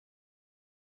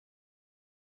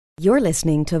You're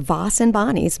listening to Voss and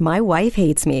Bonnie's My Wife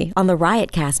Hates Me on the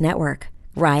Riotcast Network.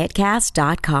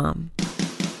 Riotcast.com.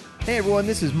 Hey everyone,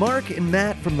 this is Mark and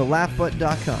Matt from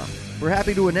thelaughbutton.com. We're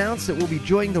happy to announce that we'll be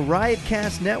joining the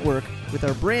Riotcast Network with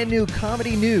our brand new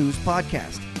Comedy News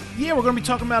podcast. Yeah, we're going to be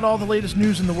talking about all the latest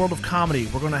news in the world of comedy.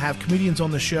 We're going to have comedians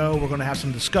on the show. We're going to have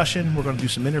some discussion. We're going to do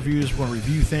some interviews. We're going to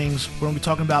review things. We're going to be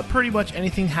talking about pretty much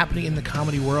anything happening in the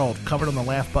comedy world, covered on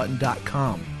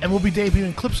thelaughbutton.com. And we'll be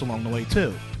debuting clips along the way,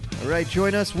 too. All right,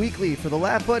 join us weekly for the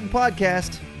Laugh Button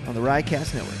Podcast on the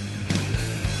Riotcast Network.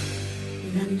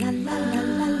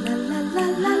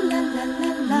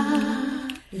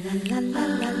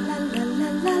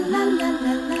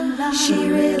 She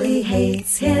really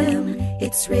hates him,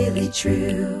 it's really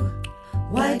true.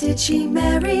 Why did she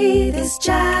marry this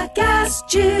jackass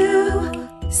Jew?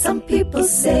 Some people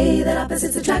say that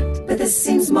opposites attract, but this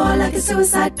seems more like a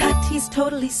suicide pact. He's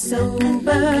totally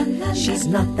sober, she's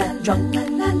not that drunk.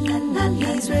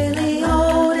 He's really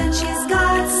old and she's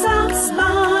got some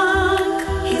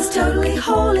spunk. He's totally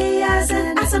holy as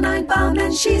an asinine bomb,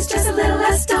 and she's just a little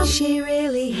less dumb. She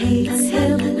really hates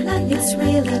him, it's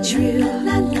really true.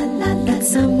 But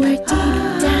somewhere deep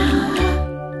down,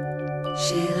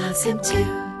 she loves him too.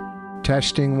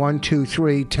 Testing, 1, 2,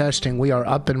 3, testing. We are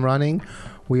up and running.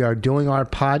 We are doing our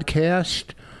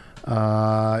podcast.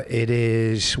 It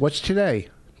is, what's today?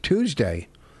 Tuesday,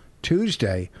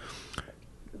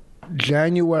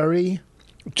 January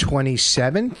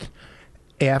 27th,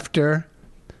 after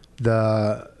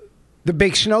the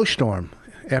big snowstorm.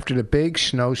 After the big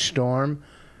snowstorm,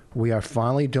 we are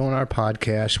finally doing our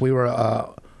podcast. We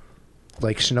were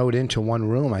snowed into one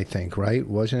room, I think, right?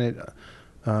 Wasn't it?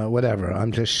 Whatever.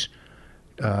 I'm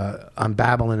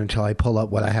babbling until I pull up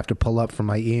what I have to pull up from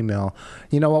my email.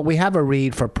 You know what? We have a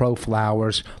read for Pro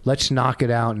Flowers. Let's knock it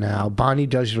out now. Bonnie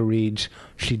does the reads.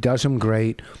 She does them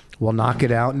great. We'll knock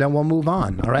it out, and then we'll move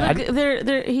on. All right?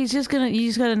 Look, you just got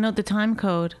to note the time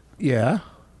code. Yeah?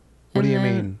 What do you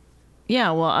mean?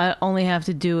 Yeah, well, I only have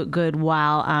to do it good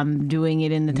while I'm doing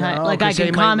it in the time. No, like I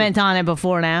can comment on it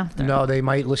before and after. No, they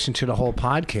might listen to the whole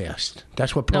podcast.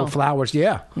 That's what Pro Flowers,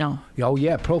 yeah. No. Oh,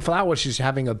 yeah. Pro Flowers is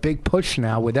having a big push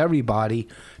now with everybody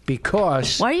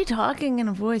because... Why are you talking in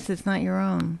a voice that's not your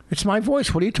own? It's my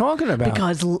voice. What are you talking about?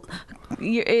 Because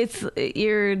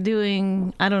you're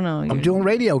doing, I don't know. I'm doing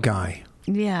radio guy.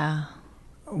 Yeah.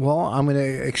 Well, I'm going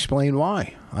to explain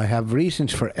why. I have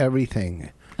reasons for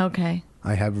everything. Okay.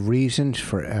 I have reasons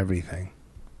for everything.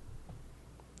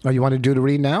 Oh, you want to do the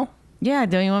read now? Yeah,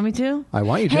 don't you want me to? I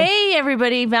want you to. Hey,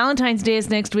 everybody. Valentine's Day is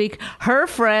next week. Her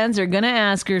friends are going to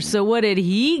ask her, so what did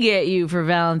he get you for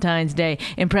Valentine's Day?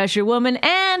 Impress your woman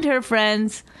and her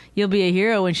friends. You'll be a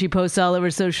hero when she posts all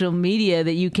over social media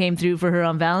that you came through for her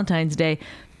on Valentine's Day.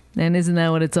 And isn't that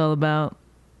what it's all about?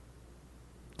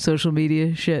 Social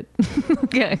media shit.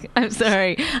 Okay, I'm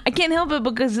sorry. I can't help it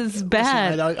because it's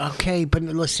bad. Listen, okay, but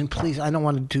listen, please. I don't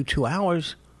want to do 2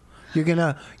 hours. You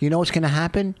know what's gonna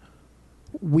happen?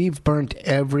 We've burnt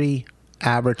every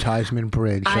advertisement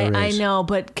bridge there I is. know,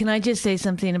 but can I just say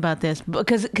something about this?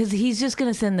 Because he's just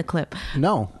gonna send the clip.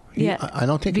 No. Yeah, I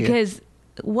don't think because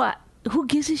what? Who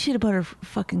gives a shit about her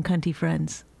fucking cunty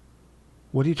friends?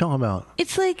 What are you talking about?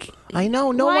 It's like, I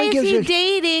know. No why one gives is he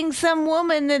dating some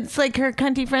woman that's like her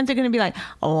cunty friends are going to be like,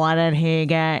 what did he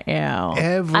get you?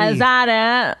 Is that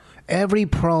it? Every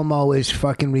promo is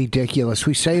fucking ridiculous.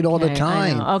 We say it all the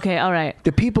time. Okay, all right.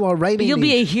 The people are writing. You'll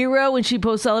be a hero when she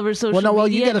posts all of her social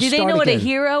media. You gotta Do they know what a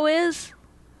hero is?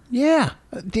 Yeah,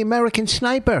 the American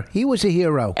Sniper. He was a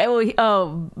hero.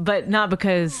 But not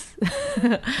because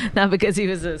he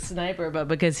was a sniper, but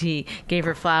because he gave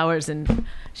her flowers and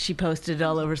she posted it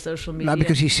all over social media. Not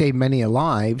because he saved many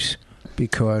lives.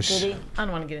 Because did he? I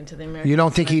don't want to get into the American. You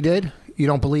don't think Sniper. he did? You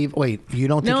don't believe? Wait, you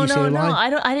don't think he saved lives?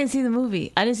 No. I didn't see the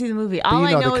movie. All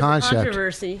I know is the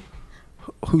controversy.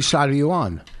 Whose side are you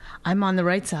on? I'm on the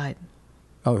right side.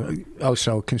 Oh,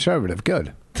 so conservative.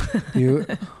 Good.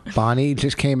 Bonnie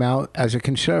just came out as a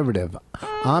conservative.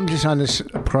 I'm just on this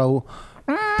pro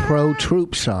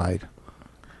troop side.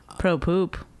 Pro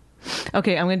poop.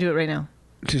 Okay, I'm going to do it right now.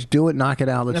 Just do it, knock it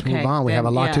out. Let's move on. We have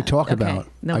a lot to talk about.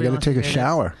 I got to take a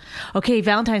shower. Okay,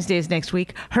 Valentine's Day is next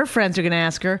week. Her friends are going to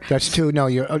ask her. That's two. No,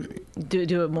 you're...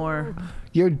 do it more.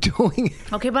 You're doing...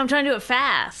 Okay, but I'm trying to do it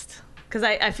fast. Because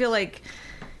I feel like...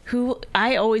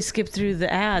 I always skip through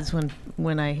the ads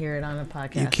when I hear it on a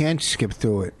podcast. You can't skip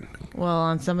through it. Well,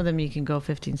 on some of them you can go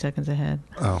 15 seconds ahead.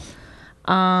 Oh.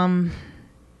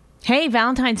 Hey,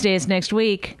 Valentine's Day is next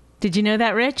week. Did you know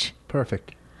that, Rich?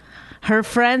 Perfect. Her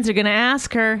friends are going to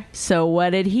ask her, so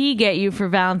what did he get you for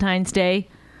Valentine's Day?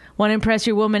 Want to impress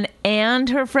your woman and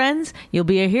her friends? You'll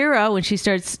be a hero when she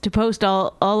starts to post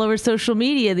all over social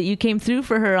media that you came through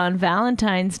for her on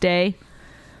Valentine's Day.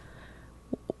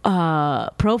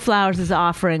 ProFlowers is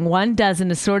offering 1 dozen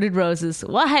assorted roses.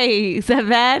 Why? Is that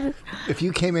bad? If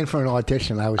you came in for an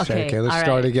audition, I would say, okay, let's all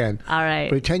start right. again. All right.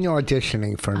 Pretend you're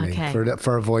auditioning for me Okay.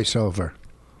 for a voiceover.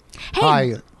 Hey.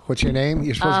 Hi, what's your name?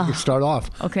 You're supposed to start off.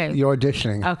 Okay. You're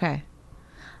auditioning. Okay.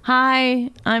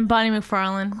 Hi, I'm Bonnie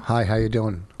McFarlane. Hi, how you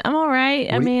doing? I'm all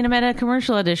right. I mean, I'm at a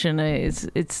commercial audition. Is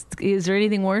there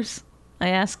anything worse? I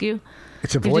ask you.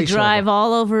 It's a You have to drive voiceover.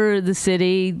 all over the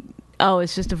city. Oh,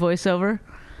 it's just a voiceover?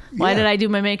 Why Yeah. did I do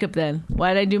my makeup then?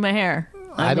 Why did I do my hair?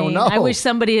 I don't mean, know. I wish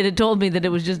somebody had told me that it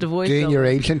was just a voiceover. Didn't your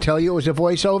agent tell you it was a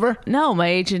voiceover? No, my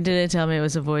agent didn't tell me it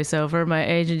was a voiceover. My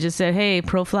agent just said, "Hey,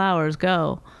 ProFlowers,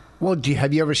 go." Well,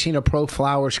 have you ever seen a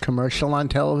ProFlowers commercial on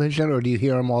television, or do you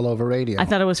hear them all over radio? I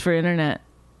thought it was for internet.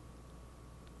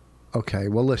 Okay,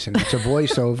 well, listen, it's a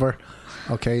voiceover.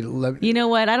 Okay, You know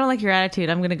what? I don't like your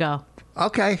attitude. I'm going to go.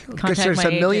 okay, because Contact there's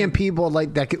my a million agent. people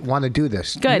like that want to do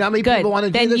this. Good. You know how many good. people want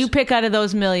to do then this? you pick out of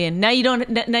those million. Now you don't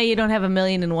have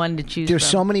 1,000,001 to choose There's from.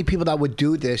 so many people that would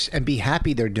do this and be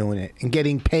happy they're doing it and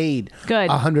getting paid Good.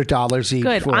 $100 each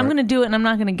Good. for I'm it. going to do it, and I'm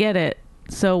not going to get it.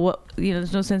 So what?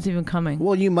 There's no sense even coming.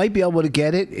 Well, you might be able to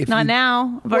get it if Not you,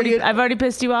 now. Well, I've already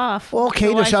pissed you off. Okay,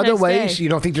 So why there's should I other ways. stay? You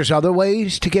don't think there's other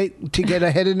ways to get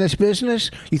ahead in this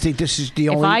business? You think this is the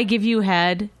If only? I give you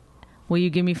head, will you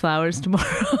give me flowers tomorrow?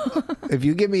 If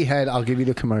you give me head, I'll give you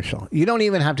the commercial. You don't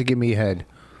even have to give me head.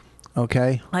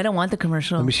 Okay. I don't want the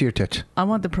commercial. Let me see your tits. I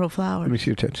want the pro flowers. Let me see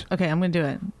your tits. Okay, I'm going to do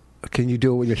it. Can you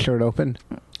do it with your shirt open?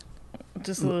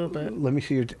 Just a little bit. Let me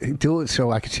see your. Do it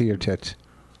so I can see your tits.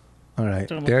 All right.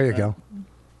 Don't look There at you that. go.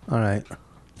 All right.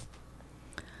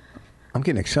 I'm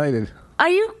getting excited. Are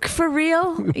you for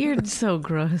real? You're so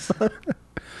gross.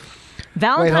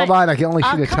 Valentine. Wait, hold on. I can only see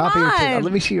Oh, the come top of your tits. on.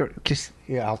 Let me see your. Just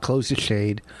yeah. I'll close the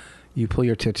shade. You pull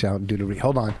your tits out and do the.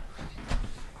 Hold on.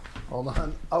 Hold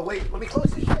on. Oh wait. Let me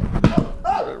close the shade.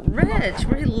 Oh. Rich,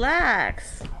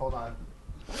 relax. Hold on.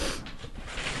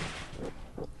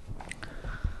 All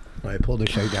right. Pull the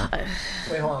shade down.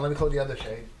 Wait. Hold on. Let me close the other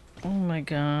shade. Oh my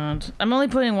god. I'm only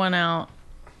putting one out.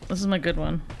 This is my good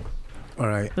one. All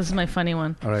right. This is my funny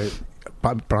one. All right.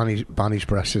 Bonnie's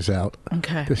breast is out.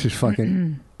 Okay. This is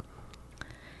fucking.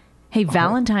 Hey,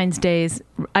 Valentine's Days.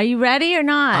 Are you ready or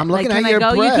not? I'm looking can at your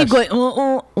I go? You keep breast.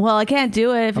 going. Well, I can't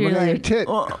do it if I'm you're looking at like. your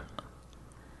tit.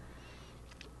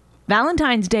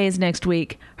 Valentine's Day is next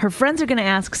week. Her friends are going to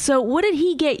ask, so what did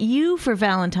he get you for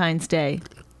Valentine's Day?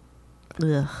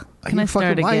 Ugh. Can I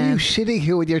start Why are again? you sitting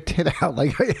here with your tit out?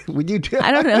 Like, would you do?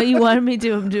 I don't know. You wanted me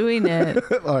to. I'm doing it.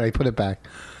 All right, put it back.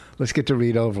 Let's get the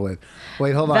read over with.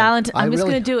 Wait, hold on. I'm just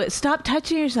going to do it. Stop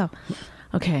touching yourself.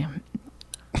 Okay.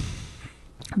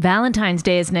 Valentine's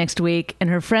Day is next week,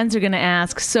 and her friends are going to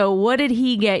ask, so what did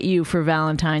he get you for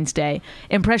Valentine's Day?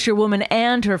 Impress your woman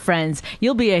and her friends.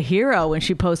 You'll be a hero when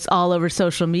she posts all over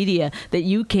social media that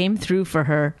you came through for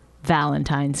her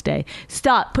Valentine's Day.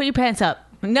 Stop. Put your pants up.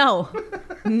 No.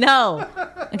 No.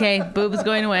 Okay, boob is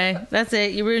going away. That's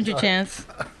it. You ruined your chance.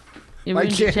 You My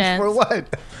ruined your chance chance. for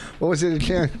what? What was it? A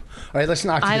chance? All right, let's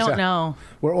knock this I out. don't know.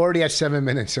 We're already at 7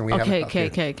 minutes, and we Okay,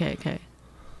 haven't. okay.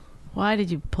 Why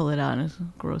did you pull it out? It's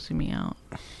grossing me out.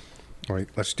 All right,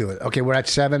 let's do it. Okay, we're at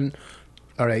 7.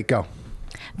 All right, go.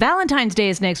 Valentine's Day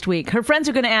is next week. Her friends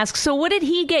are going to ask, so what did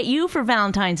he get you for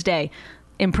Valentine's Day?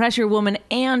 Impress your woman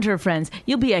and her friends.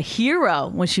 You'll be a hero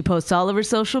when she posts all over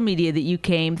social media that you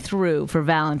came through for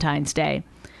Valentine's Day.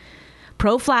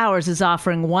 ProFlowers is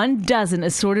offering 1 dozen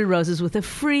assorted roses with a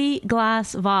free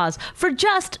glass vase for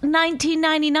just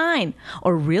 $19.99.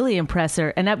 Or really impress her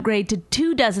and upgrade to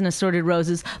 2 dozen assorted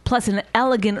roses plus an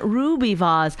elegant ruby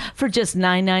vase for just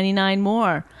 $9.99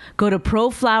 more. Go to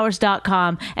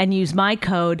proflowers.com and use my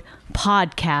code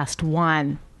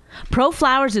PODCAST1.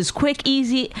 ProFlowers is quick,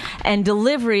 easy, and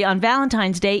delivery on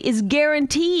Valentine's Day is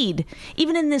guaranteed.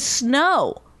 Even in this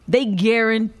snow, they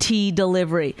guarantee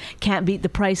delivery. Can't beat the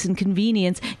price and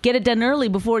convenience. Get it done early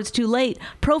before it's too late.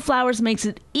 ProFlowers makes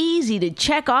it easy to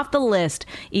check off the list.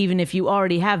 Even if you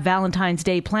already have Valentine's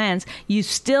Day plans, you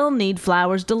still need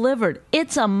flowers delivered.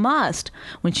 It's a must.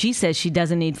 When she says she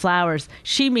doesn't need flowers,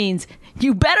 she means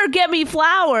you better get me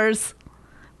flowers.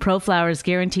 ProFlowers is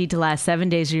guaranteed to last 7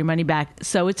 days or your money back,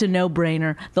 so it's a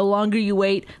no-brainer. The longer you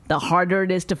wait, the harder it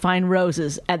is to find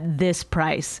roses at this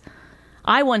price.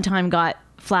 I one time got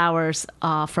flowers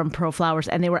from ProFlowers,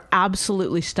 and they were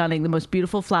absolutely stunning. The most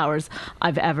beautiful flowers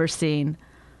I've ever seen.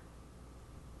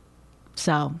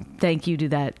 So thank you to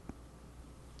that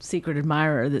secret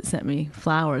admirer that sent me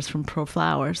flowers from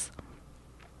ProFlowers.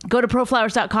 Go to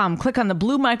proflowers.com, click on the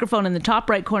blue microphone in the top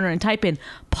right corner and type in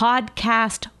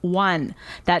podcast 1.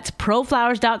 That's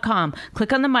proflowers.com.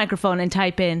 Click on the microphone and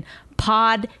type in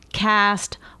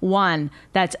podcast 1.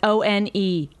 That's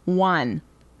ONE 1,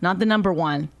 not the number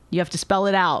 1. You have to spell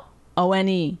it out.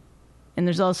 ONE. And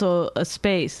there's also a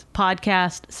space.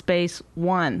 Podcast space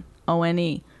 1.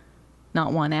 ONE.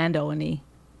 Not 1 and ONE.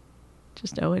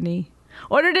 Just ONE.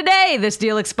 Order today. This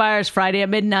deal expires Friday at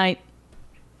midnight.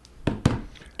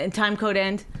 And time code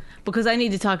end, because I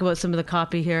need to talk about some of the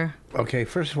copy here. Okay,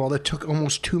 first of all, that took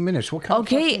almost 2 minutes. What kind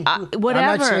Okay, of whatever.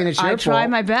 I'm not saying it's your I tried fault.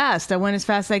 my best. I went as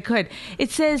fast as I could. It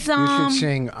says, You should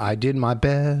sing, I did my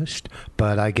best,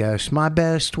 but I guess my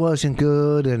best wasn't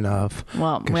good enough.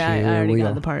 well, 'Cause I here already we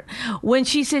got are. the part. When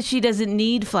she says she doesn't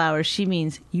need flowers, she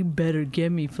means, you better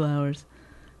give me flowers.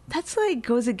 That's like,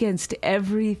 goes against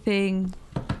everything.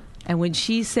 And when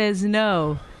she says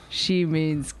no, she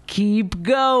means keep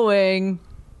going.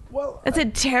 Well, That's a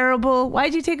terrible.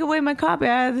 Why'd you take away my copy?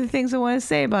 I have the things I want to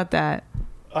say about that.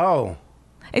 oh.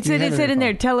 It You said had it it said in in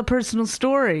there, tell a personal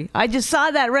story. I just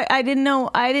saw that. Right. I didn't know.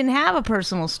 I didn't have a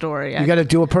personal story. You got to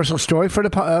do a personal story for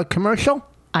the commercial?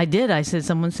 I did. I said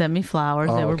someone sent me flowers.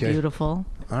 Oh, They were okay. beautiful.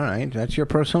 All right, that's your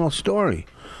personal story.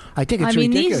 I think it's I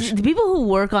mean, ridiculous. the people who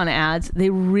work on ads, they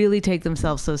really take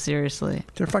themselves so seriously.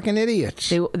 They're fucking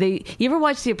idiots. They. You ever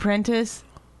watch The Apprentice?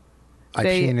 I've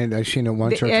seen it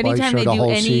once or twice Anytime or they the do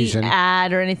whole any season.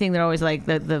 ad or anything, they're always like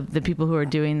the people who are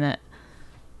doing that.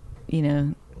 You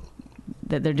know,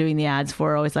 that they're doing the ads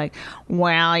for are always like,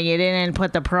 well, you didn't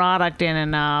put the product in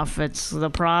enough. It's the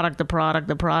product.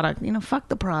 You know, fuck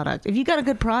the product. If you got a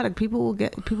good product, people will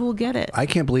get it. I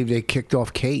can't believe they kicked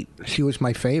off Kate. She was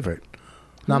my favorite.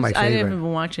 Not my I favorite. haven't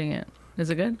been watching it. Is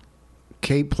it good?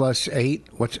 Kate plus 8.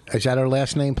 Is that her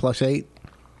last name? Plus 8?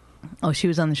 Oh, she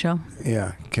was on the show.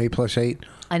 Yeah, K plus 8.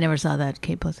 I never saw that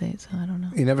K plus 8, so I don't know.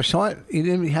 You never saw it?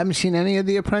 You haven't seen any of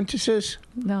The Apprentices?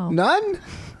 No. None?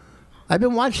 I've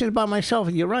been watching it by myself.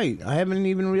 You're right. I haven't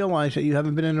even realized that you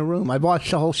haven't been in the room. I've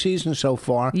watched the whole season so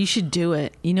far. You should do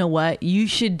it. You know what? You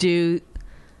should do.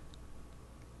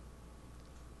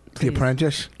 The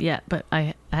Apprentice? Yeah, but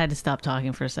I had to stop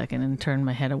talking for a second and turn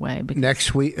my head away because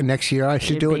Next year I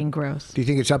should do you're it. being gross. Do you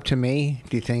think it's up to me?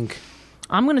 Do you think?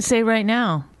 I'm going to say right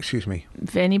now, Excuse me.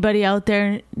 if anybody out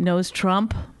there knows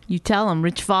Trump, you tell him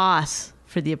Rich Voss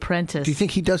for The Apprentice. Do you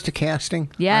think he does the casting?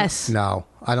 Yes. No,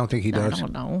 I don't think he I does.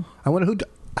 don't know. I wonder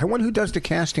who does the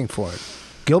casting for it.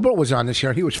 Gilbert was on this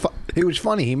year. He was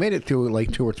funny. He made it through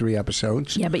like 2 or 3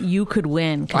 episodes. Yeah, but you could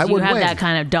win I because you would have win. that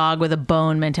kind of dog with a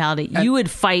bone mentality. You would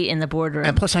fight in the boardroom.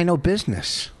 And plus, I know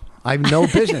business. I have no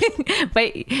business.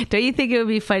 But don't you think it would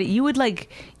be fighting? You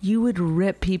would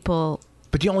rip people.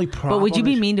 But the only problem. But would you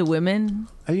be is- mean to women?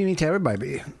 I mean to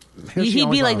everybody. Here's the He'd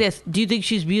only be like problem. this. Do you think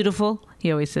she's beautiful?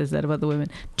 He always says that about the women.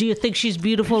 Do you think she's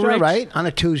beautiful, Is that Rich? right? On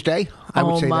a Tuesday, I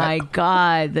would Oh say my that.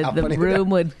 God, How the funny would room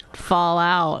that- would fall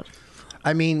out.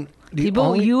 I mean,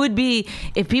 You would be,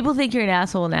 if people think you're an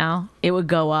asshole now, it would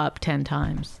go up 10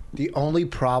 times. The only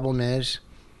problem is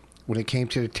when it came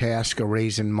to the task of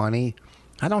raising money,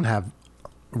 I don't have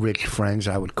rich friends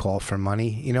I would call for money.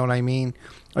 You know what I mean?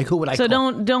 Like who would I So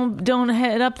call? don't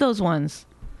head up those ones.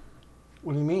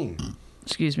 What do you mean?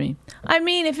 Excuse me. I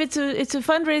mean, if it's a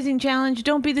fundraising challenge,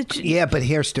 don't be the Yeah, but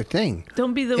here's the thing.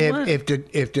 don't be the one.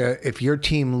 If your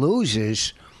team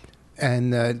loses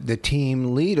and the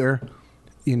team leader,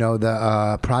 you know,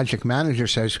 the project manager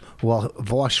says, well,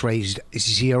 Voss raised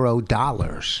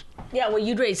 $0. Yeah, well,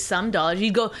 you'd raise some dollars.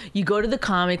 You go to the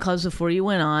comedy clubs before you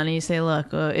went on, and you say, "Look,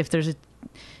 if there's a,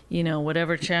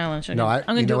 whatever challenge, I'm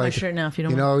gonna do it my shirt now if you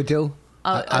don't." You know what I would do?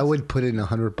 Oh, I would put in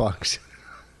 $100.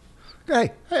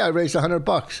 hey, I raised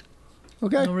 $100.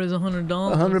 Okay, I'll raise $100.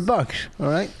 $100. All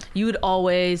right. You would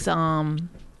always,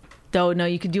 though. No,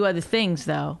 you could do other things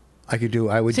though. I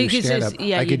would So do you could stand up. just,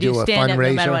 yeah, I you could do a stand up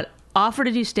no matter fundraiser. what. Offer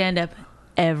to do stand up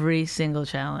every single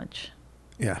challenge.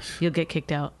 Yes. You'll get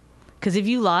kicked out. Because if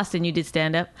you lost and you did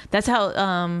stand up, that's how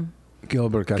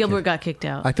Gilbert got kicked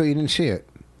out. I thought you didn't see it,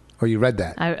 or you read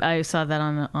that, I saw that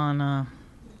on a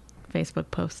Facebook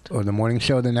post. or the morning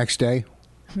show the next day,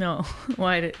 No,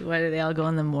 why did they all go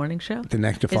on the morning show? the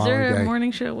Is following there a day.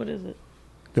 morning show? What is it?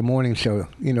 The morning show.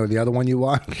 You know, the other one you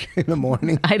watch in the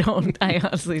morning. I don't. I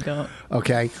honestly don't.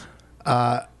 Okay.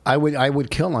 I would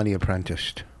kill on The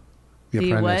Apprentice. The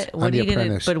Apprentice. what? What I'm are you The gonna?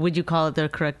 Apprentice. But would you call it the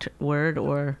correct word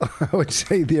or? I would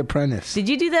say The Apprentice. Did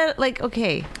you do that? Like,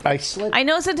 okay. I slipped. I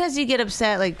know sometimes you get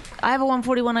upset. Like, I have a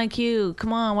 141 IQ.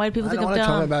 Come on, why do people I think don't I'm want to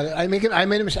talk dumb? about it. I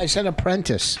made a mistake. I said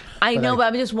Apprentice. I know, but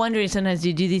I'm just wondering. Sometimes do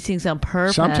you do these things on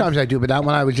purpose? Sometimes I do, but that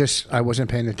one I wasn't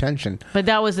paying attention. But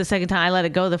that was the second time. I let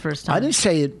it go the first time. I didn't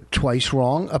say it twice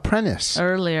wrong. Apprentice.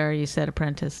 Earlier, you said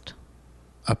apprenticed.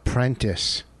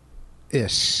 Apprentice.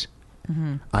 ICE.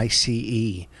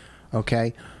 ICE.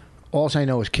 Okay? All I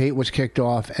know is Kate was kicked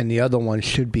off, and the other one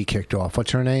should be kicked off.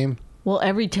 What's her name? Well,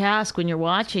 every task when you're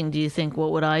watching, do you think,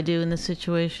 what would I do in this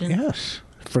situation? Yes.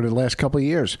 For the last couple of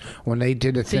years. When they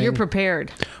did a So thing. you're prepared.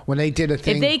 When they did a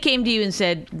thing. If they came to you and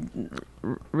said,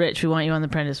 Rich, we want you on The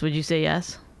Apprentice, would you say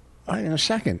yes? In a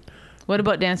second. What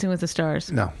about Dancing with the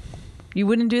Stars? No. You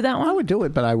wouldn't do that one? I would do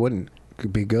it, but I wouldn't.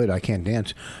 Could be good. I can't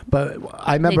dance. But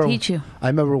I remember. They teach you. I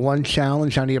remember one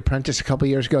challenge on The Apprentice a couple of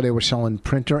years ago. They were selling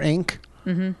printer ink.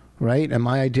 Mm-hmm. Right? And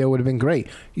my idea would have been great.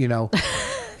 You know.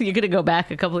 You're going to go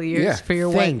back a couple of years for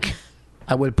your think. what?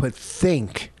 I would put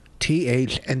think,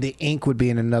 TH, and the ink would be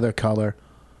in another color.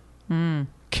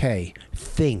 K.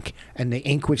 Think. And the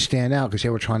ink would stand out because they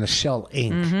were trying to sell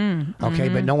ink. Okay?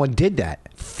 But no one did that.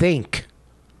 Think.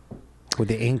 With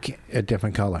the ink a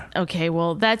different color. Okay,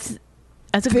 well, that's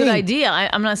a Think. good idea.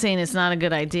 I'm not saying it's not a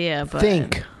good idea, but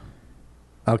Think.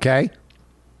 Okay?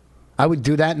 I would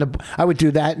do that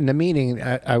in the meeting.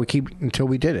 I would keep until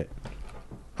we did it.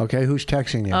 Okay, who's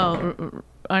texting you? Oh,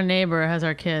 our neighbor has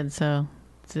our kids, so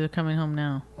they're coming home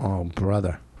now. Oh,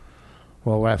 brother.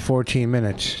 Well, we're at 14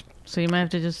 minutes. So you might have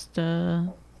to just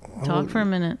talk for a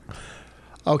minute.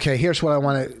 Okay, here's what I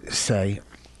want to say.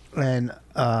 And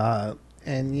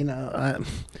you know,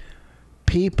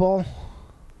 people,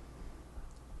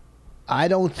 I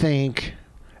don't think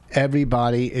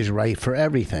everybody is right for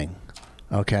everything.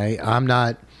 Okay, I'm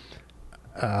not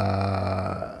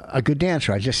a good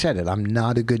dancer. I just said it. I'm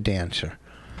not a good dancer.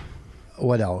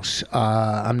 What else?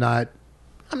 I'm not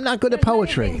good at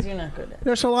poetry. You're not good at.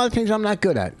 There's a lot of things I'm not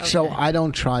good at, so I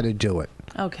don't try to do it.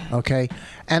 Okay. Okay,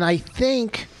 and I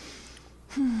think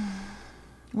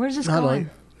Where's this not going? only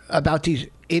about these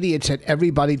idiots that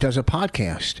everybody does a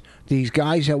podcast. These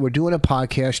guys that were doing a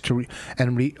podcast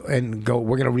and go,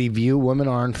 we're going to review Women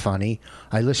Aren't Funny.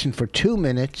 I listened for 2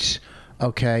 minutes.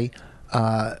 Okay.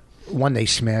 One, they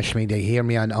smash me. They hear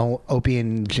me on Opie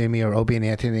and Jimmy or Opie and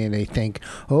Anthony, and they think,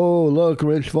 oh, look,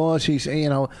 Rich Voss. He's, you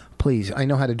know, please, I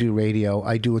know how to do radio.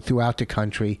 I do it throughout the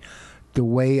country. The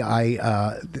way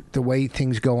the way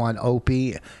things go on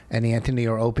Opie and Anthony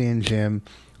or Opie and Jim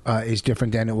is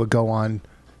different than it would go on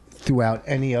throughout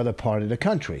any other part of the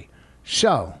country.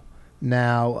 So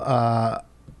now,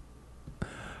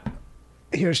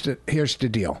 here's the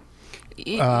deal.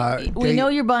 We know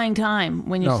you're buying time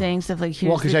when you're No. saying stuff like, here's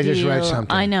Well, 'cause the I just read deal.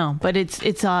 something. I know, but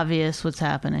it's obvious what's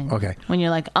happening. Okay. When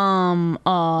you're like, No,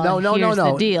 here's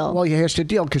the deal. Well, yeah, here's the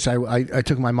deal, because I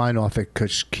took my mind off it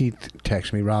because Keith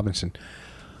texted me, Robinson.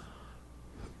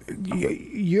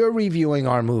 You're reviewing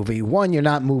our movie. One, you're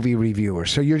not movie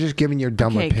reviewers, so you're just giving your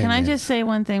dumb Okay, opinion. can I just say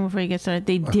one thing before you get started?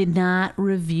 They did not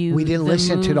review We didn't the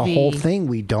listen to the whole movie. thing.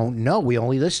 We don't know. We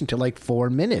only listened to like 4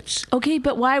 minutes. Okay,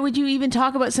 but why would you even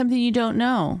talk about something you don't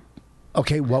know?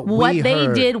 Okay, what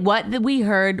we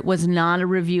heard was not a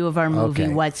review of our movie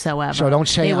Okay. whatsoever. So don't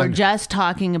say they were I'm- just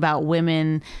talking about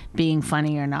women being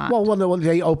funny or not. Well,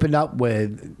 they opened up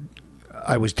with,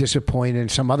 I was disappointed,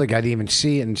 and some other guy didn't even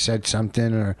see it and said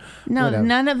something or no, whatever.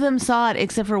 none of them saw it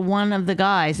except for one of the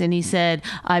guys, and he said,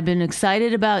 "I've been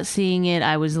excited about seeing it.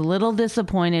 I was a little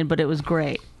disappointed, but it was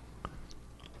great."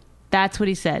 That's what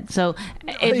he said. So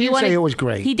if He you didn't want say it was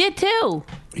great. he did too.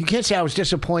 You can't say I was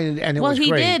disappointed and it Well, was he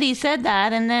great. did. He said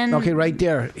that, and then Okay, right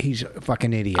there, he's a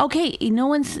fucking idiot. Okay, no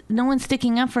one's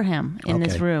sticking up for him in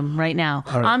this Okay. room right now.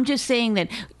 All right. I'm just saying that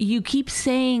you keep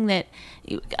saying that.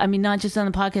 I mean, not just on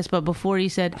the podcast, but before you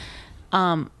said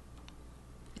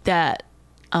that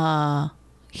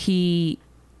he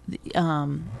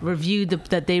reviewed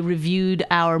that they reviewed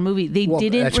our movie. They Well,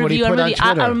 didn't that's what he review our put on movie.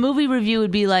 Twitter. Our movie review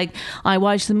would be like, I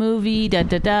watched the movie. Da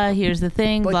da da. Here's the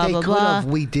thing. But blah they blah could blah. have.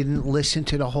 We didn't listen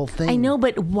to the whole thing. I know,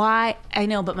 but why? I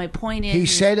know, but my point is, He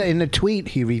said in the tweet,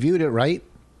 he reviewed it, right?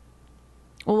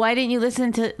 well, why didn't you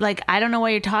listen to, like, I don't know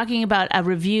why you're talking about a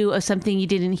review of something you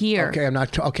didn't hear.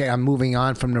 Okay, I'm moving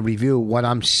on from the review. What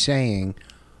I'm saying,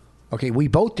 okay, we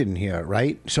both didn't hear it,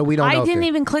 right? So we don't know. I if didn't it-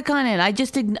 even click on it. I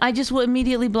just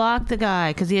immediately blocked the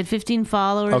guy because he had 15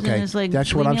 followers. Okay, and it's like,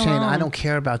 that's what leave I'm me saying. alone. I don't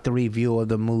care about the review of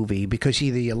the movie because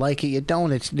either you like it, you don't.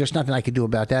 There's nothing I can do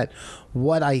about that.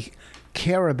 What I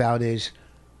care about is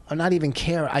not even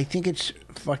care. I think it's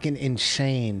fucking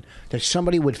insane that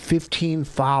somebody with 15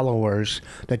 followers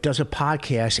that does a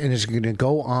podcast and is going to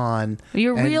go on.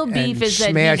 Your real beef is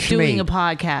that he's doing a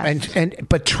podcast,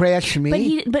 but trash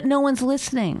me. But no one's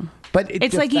listening. But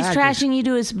it's like he's trashing you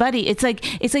to his buddy. It's like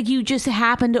you just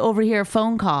happened to overhear a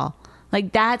phone call.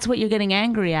 Like that's what you're getting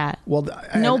angry at. Well,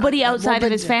 nobody outside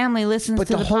of his family listens to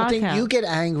the podcast. But the whole thing, you get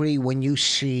angry when you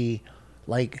see,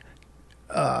 like,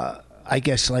 I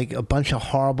guess like a bunch of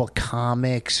horrible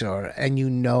comics,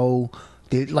 and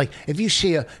like if you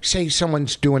see say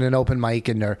someone's doing an open mic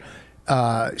and they're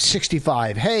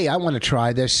 65. Hey, I want to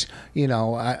try this.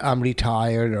 I'm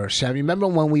retired or 70. Remember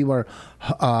when we were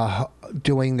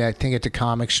doing that thing at the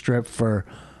comic strip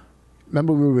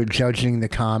remember we were judging the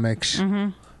comics? Mm-hmm.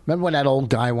 Remember when that old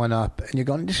guy went up and you're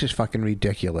going, this is fucking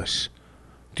ridiculous.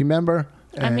 Do you remember?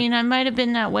 I mean, I might have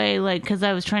been that way, like, because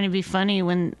I was trying to be funny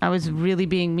when I was really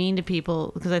being mean to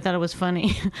people because I thought it was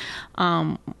funny,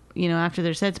 after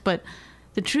their sets. But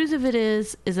the truth of it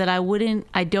is that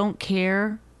I don't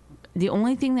care. The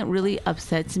only thing that really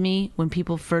upsets me when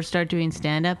people first start doing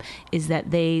stand-up is that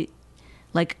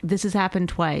this has happened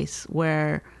twice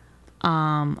where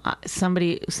some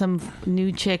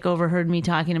new chick overheard me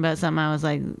talking about something. I was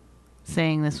like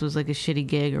saying this was like a shitty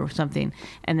gig or something,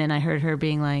 and then I heard her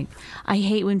being like, I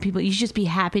hate when people, you should just be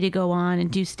happy to go on and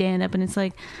do stand-up. And it's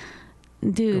like,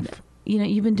 dude,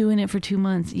 you've been doing it for 2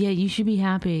 months. Yeah, you should be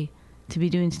happy to be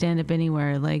doing stand-up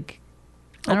anywhere. Like,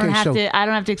 I don't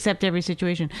have to accept every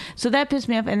situation. So that pissed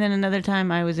me off. And then another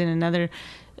time I was in another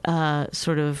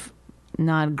sort of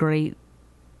not great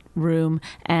room,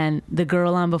 and the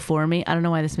girl on before me, I don't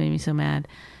know why this made me so mad.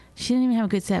 She didn't even have a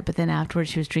good set, but then afterwards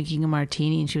she was drinking a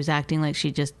martini and she was acting like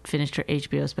she just finished her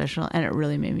HBO special, and it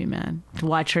really made me mad to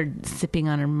watch her sipping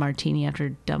on her martini after a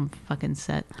dumb fucking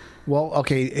set. Well,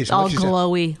 okay, all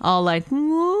glowy, all like,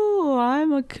 "Ooh,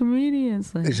 I'm a comedian."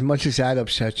 Like, as much as that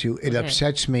upsets you, it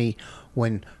upsets me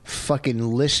when fucking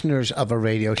listeners of a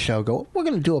radio show go, we're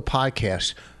going to do a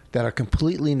podcast, that are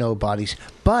completely nobodies.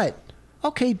 But,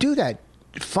 okay, do that.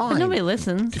 Fine. But nobody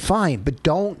listens. Fine, but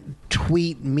don't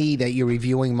tweet me that you're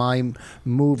reviewing my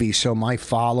movie so my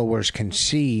followers can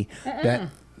see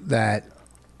that.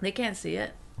 They can't see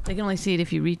it. They can only see it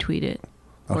if you retweet it.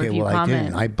 Okay, well, I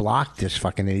didn't. I blocked this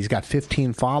fucking idiot. He's got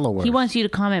 15 followers. He wants you to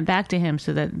comment back to him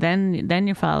so that then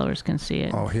your followers can see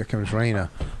it. Oh, here comes Raina.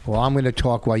 Well, I'm going to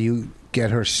talk while you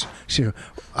get her.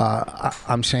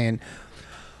 I'm saying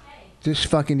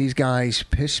these guys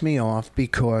piss me off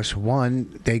because,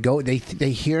 one, they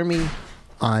hear me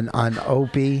on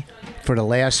Opie for the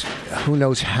last who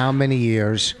knows how many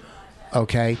years.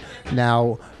 Okay,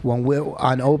 now when we're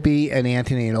on Opie and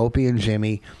Anthony and Opie and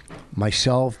Jimmy,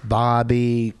 myself,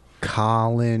 Bobby,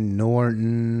 Colin,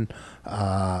 Norton,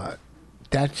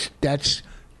 that's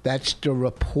the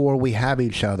rapport we have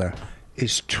each other,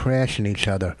 is trashing each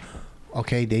other.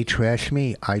 Okay, they trash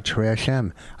me, I trash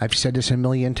them. I've said this a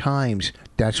million times.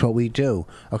 That's what we do.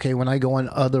 Okay, when I go on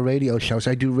other radio shows,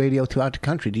 I do radio throughout the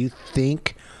country. Do you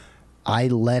think I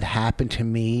let happen to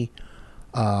me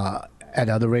at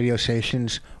other radio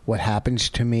stations what happens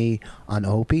to me on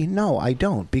Opie? No, I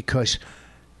don't, because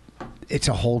it's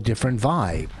a whole different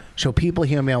vibe. So people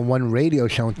hear me on one radio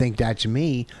show and think that's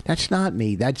me. That's not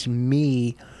me. That's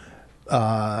me,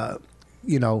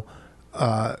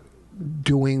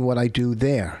 doing what I do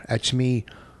there. That's me.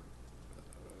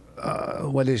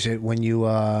 What is it when you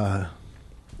whatever?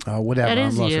 That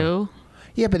is you.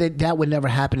 Yeah, but that would never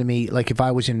happen to me. Like if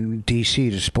I was in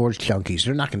D.C., the Sports Junkies,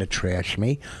 they're not going to trash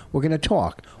me. We're going to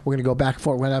talk. We're going to go back and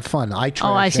forth. We're going to have fun. I see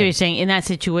what you're saying. In that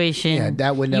situation, yeah,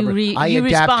 that would never. You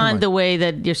respond the way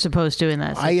that you're supposed to in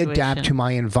that situation. I adapt to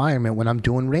my environment when I'm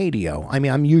doing radio. I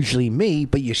mean, I'm usually me,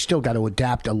 but you still got to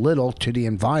adapt a little to the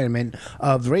environment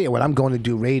of radio. When I'm going to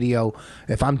do radio,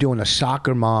 if I'm doing a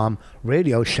soccer mom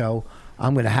radio show,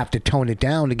 I'm going to have to tone it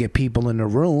down to get people in the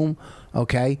room.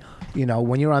 Okay,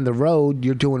 when you're on the road,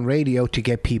 you're doing radio to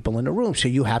get people in the room, so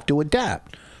you have to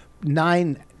adapt.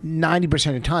 90%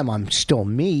 of the time, I'm still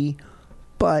me,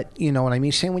 but you know what I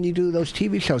mean. Same when you do those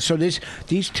TV shows. So these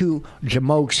two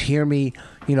jamokes hear me,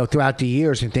 throughout the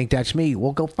years and think that's me.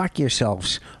 Well, go fuck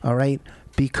yourselves, all right?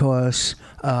 Because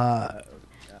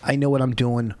I know what I'm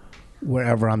doing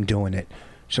wherever I'm doing it.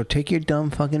 So take your dumb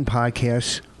fucking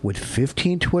podcasts with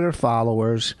 15 Twitter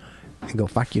followers and go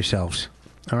fuck yourselves,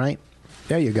 all right?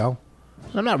 There you go.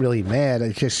 I'm not really mad.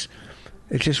 It's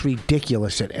just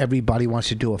ridiculous that everybody wants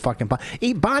to do a fucking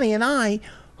podcast. Bonnie and I,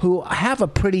 who have a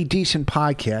pretty decent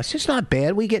podcast, it's not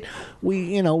bad. We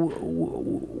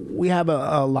have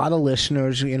a lot of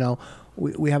listeners.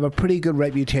 We have a pretty good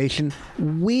reputation.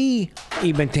 We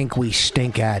even think we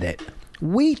stink at it.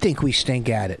 We think we stink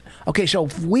at it. Okay, so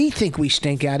if we think we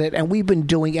stink at it, and we've been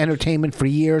doing entertainment for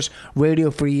years, radio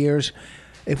for years,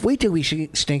 if we think we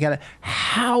stink at it,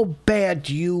 how bad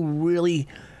do you really,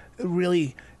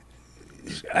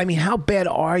 I mean, how bad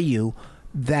are you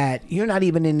that you're not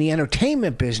even in the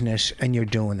entertainment business and you're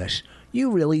doing this?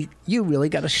 You really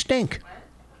got to stink.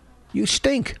 You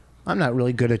stink. I'm not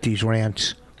really good at these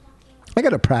rants. I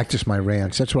got to practice my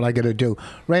rants. That's what I got to do.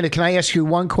 Raina, can I ask you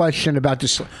one question about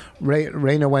this?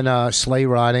 Raina went sleigh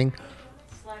riding.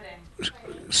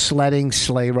 Sledding,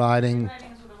 sleigh riding.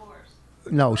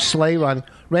 No, sleigh riding.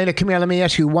 Raina, come here. Let me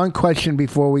ask you one question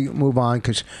before we move on,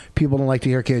 because people don't like to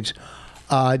hear kids.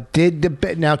 Now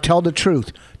tell the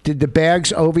truth. Did the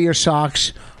bags over your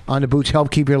socks on the boots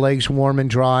help keep your legs warm and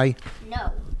dry?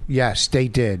 No. Yes, they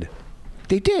did.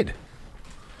 They did.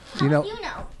 How do you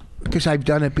know? Because I've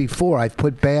done it before. I've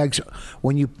put bags,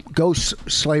 when you go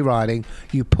sleigh riding,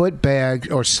 you put bags,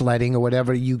 or sledding, or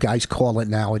whatever you guys call it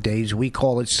nowadays. We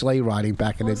call it sleigh riding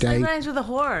back in the day. Sleigh riding's with a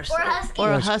horse. Or a husky.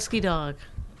 Or a husky dog.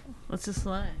 What's a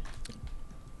sleigh?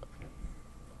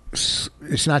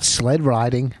 It's not sled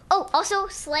riding. Oh, also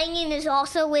sleighing is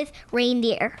also with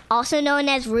reindeer, also known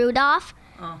as Rudolph,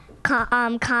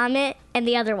 Comet, and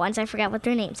the other ones. I forgot what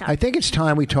their names are. I think it's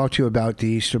time we talk to you about the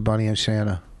Easter Bunny and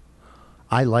Santa.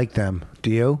 I like them. Do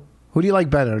you? Who do you like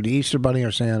better, the Easter Bunny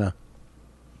or Santa?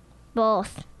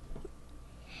 Both.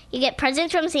 You get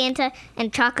presents from Santa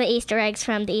and chocolate Easter eggs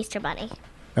from the Easter Bunny.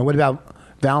 And what about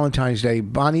Valentine's Day?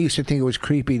 Bonnie used to think it was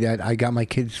creepy that I got my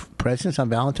kids presents on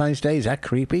Valentine's Day. Is that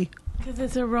creepy? Because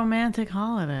it's a romantic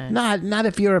holiday. Not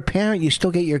if you're a parent. You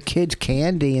still get your kids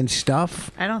candy and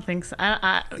stuff. I don't think so.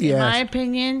 In Yes. my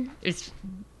opinion, it's...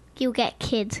 You get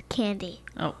kids candy.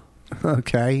 Oh.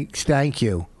 Okay. Thank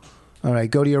you. All right.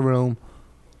 Go to your room.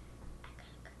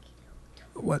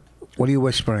 What are you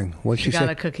whispering? What'd she Got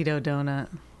say? a cookie dough donut.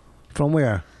 From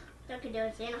where? Dunkin'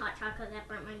 Donuts and hot chocolate that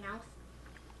burnt my mouth.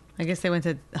 I guess they went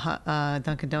to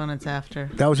Dunkin' Donuts after.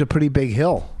 That was a pretty big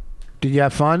hill. Did you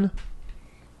have fun?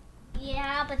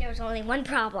 Yeah, but there was only one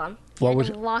problem. What You had was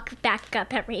to it? walk back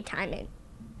up every time. And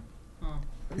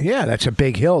Yeah, that's a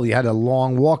big hill. You had a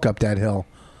long walk up that hill.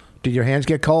 Did your hands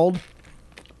get cold?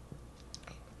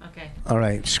 Okay. All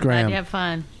right. Glad Scram. you have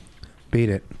fun. Beat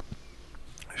it.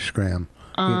 Scram.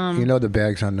 You know the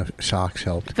bags on the socks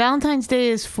helped. Valentine's Day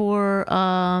is for...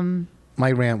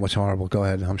 My rant was horrible. Go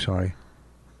ahead. I'm sorry.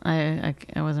 I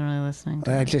wasn't really listening.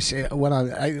 I just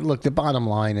look. The bottom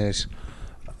line is,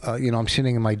 I'm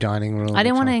sitting in my dining room. I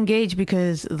didn't want to engage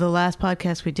because the last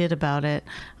podcast we did about it,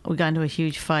 we got into a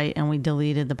huge fight and we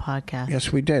deleted the podcast.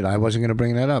 Yes, we did. I wasn't going to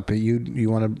bring that up. But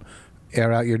you want to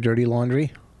air out your dirty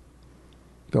laundry?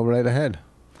 Go right ahead.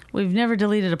 We've never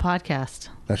deleted a podcast.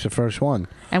 That's the first one.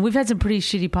 And we've had some pretty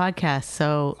shitty podcasts,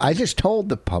 so... I just told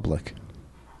the public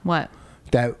What?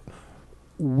 that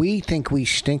we think we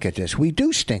stink at this. We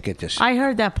do stink at this. I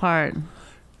heard that part.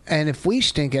 And if we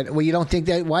stink at, well, you don't think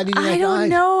that? Why do you? I don't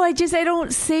know. I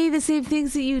don't say the same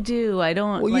things that you do. I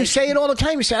don't. Well, you say it all the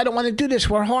time. You say, "I don't want to do this.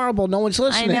 We're horrible. No one's I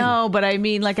listening." know, but I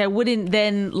mean, I wouldn't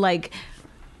then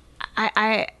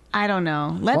I don't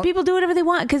know. Let people do whatever they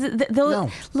want because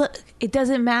look, it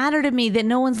doesn't matter to me that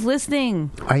no one's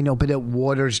listening. I know, but it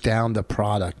waters down the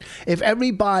product. If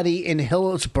everybody in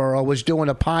Hillsborough was doing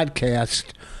a podcast,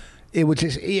 it would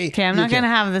just... Okay, I'm not going to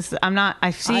have this. I'm not...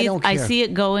 I see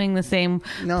it going the same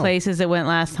place as it went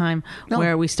last time,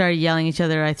 where we started yelling at each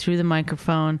other. I threw the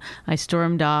microphone. I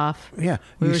stormed off. Yeah,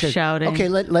 we were shouting. Okay,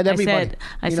 let everybody.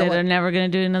 I said I'm never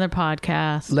going to do another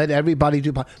podcast. Let everybody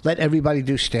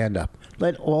do stand up.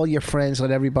 Let all your friends.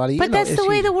 Let everybody. But that's the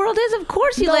way the world is. Of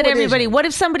course, you let everybody. What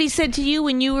if somebody said to you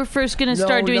when you were first going to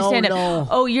start doing stand up? No.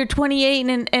 Oh, you're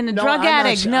 28 and a drug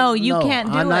addict. No, you can't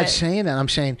do it. I'm not saying that. I'm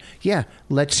saying,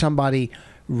 let somebody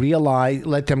realize,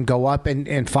 let them go up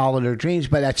and follow their dreams.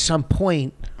 But at some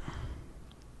point,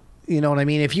 you know what I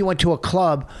mean? If you went to a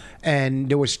club and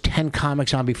there was 10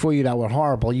 comics on before you that were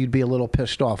horrible, you'd be a little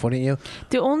pissed off, wouldn't you?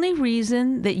 The only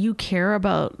reason that you care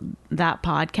about that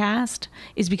podcast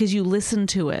is because you listened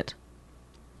to it.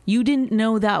 You didn't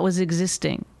know that was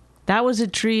existing. That was a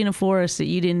tree in a forest that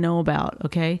you didn't know about,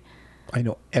 okay? I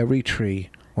know every tree.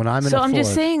 When I'm in so a I'm forest.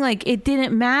 just saying, it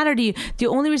didn't matter to you. The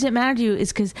only reason it mattered to you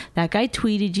is because that guy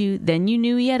tweeted you. Then you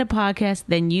knew he had a podcast.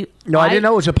 Then you. No, I didn't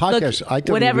know it was a podcast. Look, I thought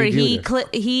whatever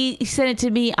he sent it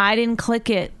to me. I didn't click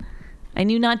it. I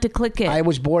knew not to click it. I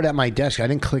was bored at my desk. I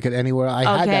didn't click it anywhere.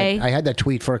 I had that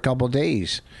tweet for a couple of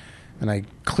days, and I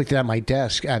clicked it at my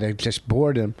desk out of just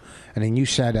boredom. And then you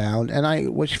sat down, and I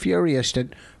was furious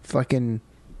that fucking.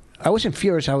 I wasn't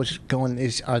furious. I was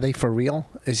going, are they for real?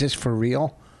 Is this for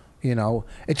real? You know,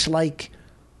 it's like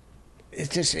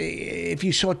it's just, if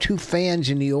you saw two fans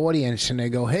in the audience and they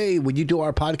go, "Hey, would you do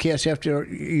our podcast after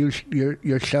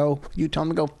your show?" You tell them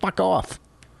to go fuck off.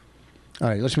 All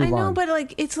right, let's move on. I know,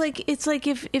 but it's like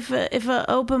if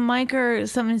a open micer or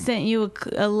something sent you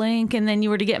a link and then you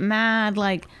were to get mad,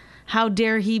 like, how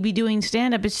dare he be doing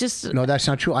stand up? It's just no, that's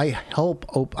not true. I help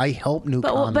new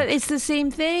comics. But it's the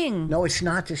same thing. No, it's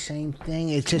not the same thing.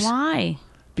 It's just why.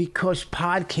 Because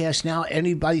podcasts now,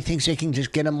 anybody thinks they can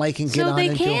just get a mic and get on. So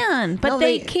they can, but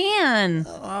they can.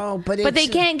 Oh, but they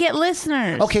can't get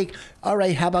listeners. Okay, all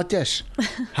right. How about this?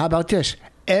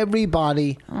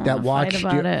 Everybody that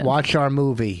watched our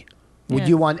movie, would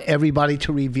you want everybody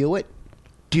to review it?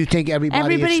 Do you think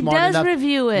everybody is smart does enough?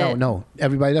 review it? No,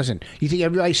 everybody doesn't. You think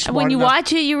everybody's smart when you enough?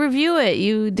 watch it, you review it.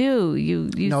 You do. You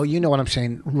No, you know what I'm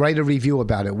saying. Write a review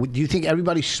about it. Do you think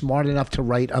everybody's smart enough to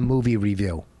write a movie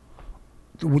review?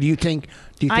 Do you think?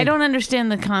 I don't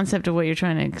understand the concept of what you're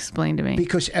trying to explain to me.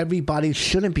 Because everybody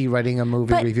shouldn't be writing a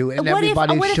movie review, and what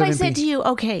everybody if I shouldn't said to you,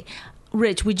 okay,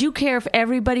 Rich, would you care if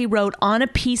everybody wrote on a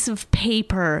piece of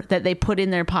paper that they put in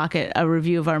their pocket a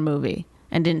review of our movie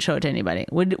and didn't show it to anybody?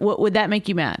 Would that make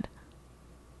you mad?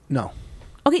 No.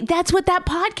 Okay, that's what that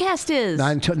podcast is.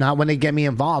 Not when they get me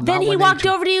involved. Then he walked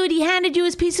over to you and he handed you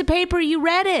his piece of paper. You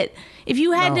read it. If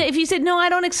you said, no, I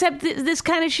don't accept this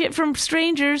kind of shit from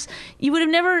strangers, you would have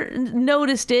never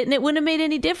noticed it, and it wouldn't have made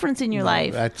any difference in your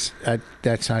life.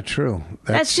 That's not true.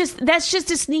 That's just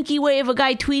a sneaky way of a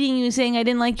guy tweeting you and saying, I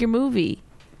didn't like your movie.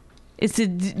 It's to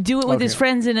do it with his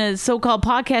friends in a so-called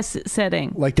podcast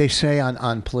setting. Like they say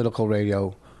on political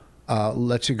radio,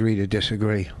 let's agree to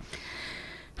disagree.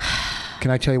 Can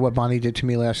I tell you what Bonnie did to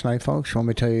me last night, folks? Want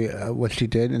me to tell you what she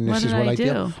did? And this is what I did.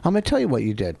 I'm going to tell you what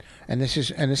you did. And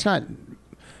it's not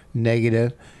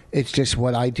negative. It's just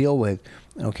what I deal with.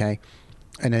 Okay.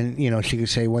 And then, she could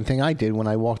say one thing I did when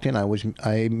I walked in.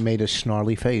 I made a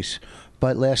snarly face.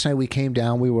 But last night we came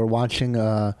down. We were watching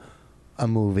a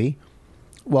movie.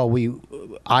 Well,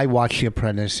 I watched The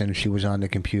Apprentice, and she was on the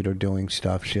computer doing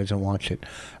stuff. She doesn't watch it.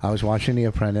 I was watching The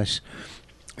Apprentice.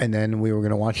 And then we were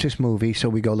going to watch this movie, so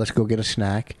we go, let's go get a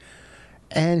snack.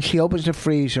 And she opens the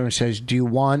freezer and says, do you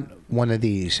want one of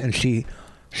these? And she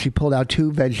pulled out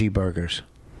 2 veggie burgers.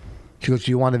 She goes,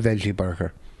 do you want a veggie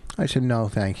burger? I said, no,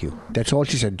 thank you. That's all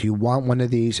she said. Do you want one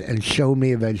of these? And showed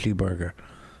me a veggie burger.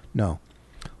 No.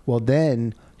 Well,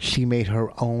 then she made her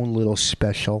own little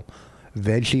special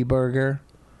veggie burger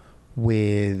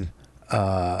with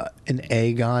an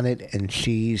egg on it and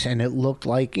cheese, and it looked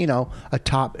like, a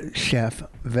Top Chef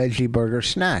veggie burger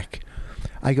snack.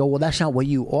 I go, well, that's not what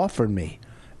you offered me.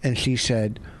 And she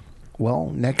said,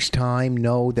 well, next time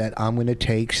know that I'm going to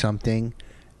take something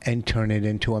and turn it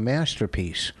into a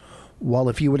masterpiece. Well,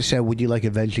 if you would have said, would you like a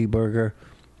veggie burger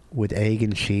with egg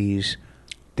and cheese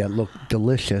that looked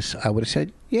delicious, I would have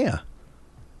said, yeah.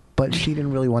 But she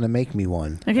didn't really want to make me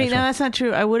one. Okay, that's not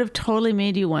true. I would have totally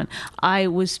made you one. I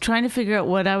was trying to figure out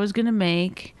what I was going to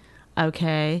make.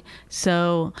 Okay,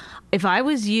 so if I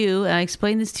was you, and I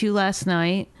explained this to you last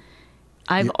night,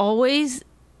 I've always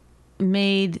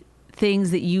made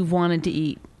things that you've wanted to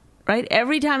eat, right?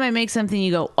 Every time I make something,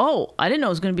 you go, oh, I didn't know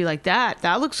it was going to be like that.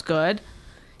 That looks good,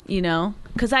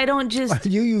 Because I don't just...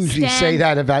 You usually say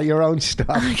that about your own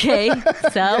stuff. Okay,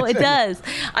 so it does.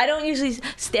 I don't usually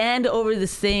stand over the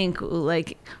sink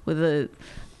like with a,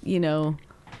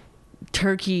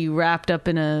 turkey wrapped up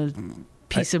in a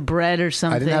piece of bread or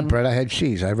something. I didn't have bread. I had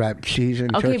cheese. I wrapped cheese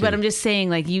and turkey. Okay, but I'm just saying,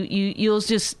 like, you'll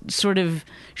just sort of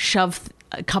shove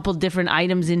a couple different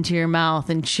items into your mouth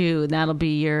and chew, and that'll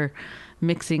be your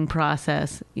mixing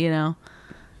process, And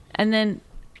then...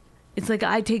 It's like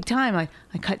I take time. I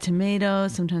cut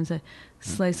tomatoes. Sometimes I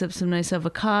slice up some nice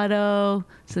avocado.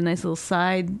 It's a nice little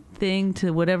side thing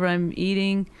to whatever I'm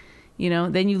eating.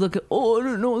 Then you look at, I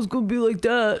didn't know it was going to be like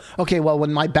that. Okay, well,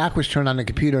 when my back was turned on the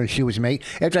computer and she was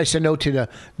after I said no to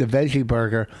the veggie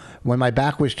burger, when my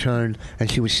back was turned and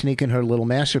she was sneaking her little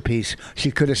masterpiece, she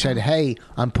could have said, hey,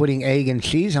 I'm putting egg and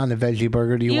cheese on the veggie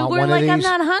burger. Do you want one of these? You were like,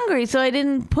 I'm not hungry, so I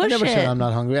didn't push it. I never said I'm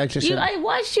not hungry. I just said... I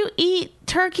watched you eat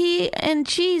turkey and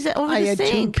cheese over the sink. I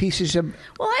had 2 pieces of...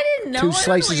 Well, I didn't know. 2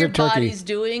 slices of turkey. What your body's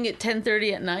doing at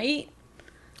 10:30 at night.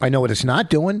 I know what it's not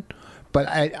doing. But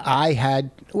I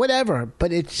had whatever.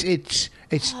 But it's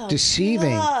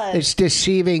deceiving. God. It's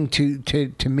deceiving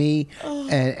to me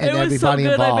and everybody involved. It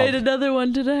was so good. I made another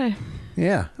one today.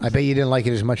 Yeah, I bet you didn't like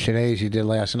it as much today as you did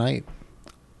last night.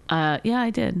 Yeah,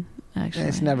 I did actually.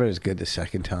 It's never as good the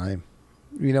second time.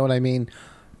 You know what I mean?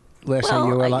 last time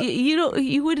you were alive?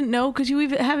 You wouldn't know because you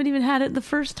haven't even had it the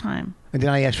first time. And then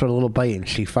I asked for a little bite, and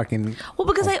she fucking. Well,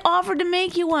 because I offered to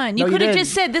make you one. You No, you could have didn't.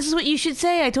 just said, "This is what you should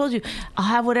say." I told you, I'll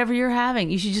have whatever you're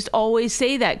having. You should just always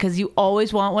say that because you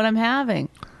always want what I'm having.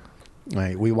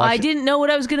 Right, we watched. I didn't know what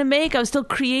I was going to make. I was still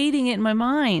creating it in my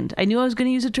mind. I knew I was going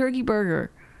to use a turkey burger.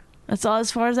 That's all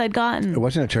as far as I'd gotten. It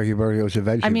wasn't a turkey burger. It was a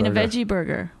veggie. I mean, burger. a veggie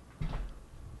burger.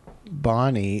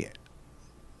 Bonnie.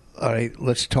 All right,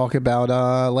 let's talk about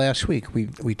last week.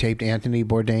 We taped Anthony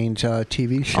Bourdain's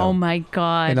TV show. Oh my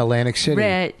God. In Atlantic City.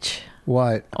 Rich.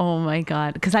 What? Oh my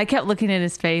God. Because I kept looking at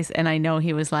his face and I know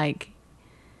he was like,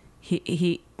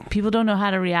 he people don't know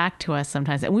how to react to us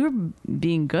sometimes. And we were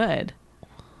being good.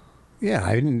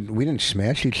 Yeah, we didn't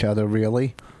smash each other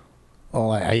really. Oh,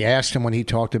 I asked him when he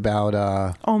talked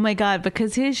about. Oh my God,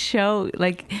 because his show,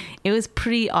 like, it was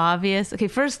pretty obvious. Okay,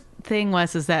 first thing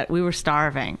is that we were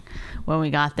starving when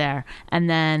we got there, and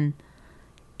then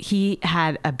he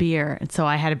had a beer, and so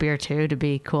I had a beer too to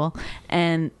be cool,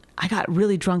 and I got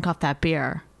really drunk off that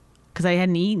beer because I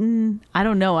hadn't eaten. I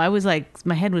don't know. I was like,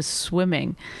 my head was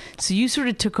swimming, so you sort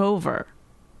of took over.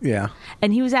 Yeah.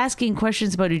 And he was asking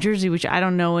questions about New Jersey, which I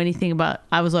don't know anything about.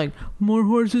 I was like, more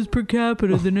horses per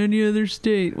capita than any other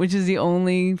state, which is the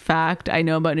only fact I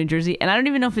know about New Jersey. And I don't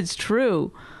even know if it's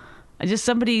true.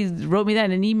 Somebody wrote me that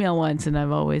in an email once, and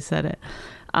I've always said it.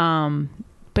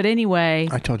 But anyway.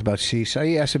 I talked about Seaside.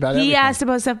 He asked about He everything. asked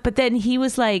about stuff, but then he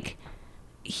was like,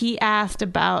 he asked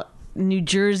about New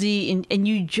Jersey, and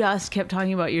you just kept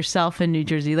talking about yourself in New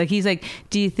Jersey. Like, he's like,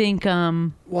 do you think...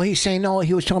 Well, he's saying, no,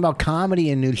 he was talking about comedy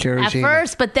in New Jersey. At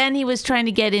first, but then he was trying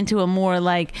to get into a more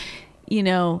like,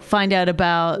 find out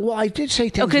about... Well, I did say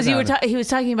things because about he was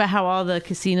talking about how all the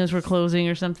casinos were closing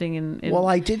or something in Well,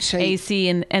 I did say... AC,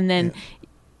 and then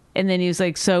he was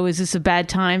like, so is this a bad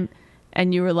time?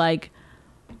 And you were like...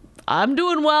 I'm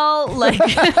doing well. Like,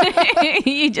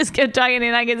 you just kept talking,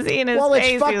 and I could see in his face. Well, it's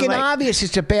he was fucking like, obvious.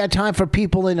 It's a bad time for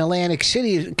people in Atlantic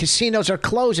City. Casinos are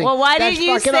closing. Well, why That's didn't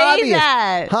you fucking say obvious.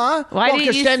 that? Huh? Why didn't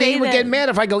because you then say he would that? get mad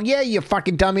if I go, yeah, you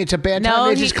fucking dummy. It's a bad time.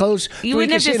 They just closed You 3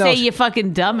 wouldn't have to casinos. say you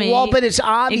fucking dummy. Well, but it's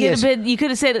obvious. You could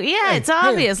have said, yeah, it's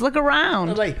obvious. Look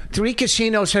around. Like, 3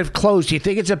 casinos have closed. Do you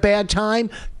think it's a bad time?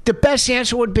 The best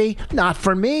answer would be, not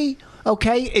for me.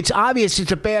 Okay, it's obvious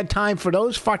it's a bad time for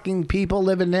those fucking people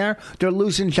living there. They're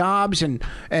losing jobs and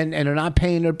they're not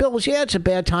paying their bills. Yeah, it's a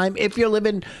bad time if you're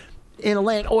living in a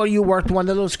land or you worked one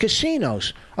of those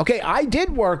casinos. Okay, I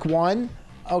did work one.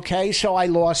 Okay, so I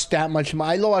lost that much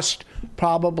money. I lost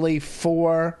probably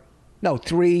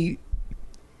 3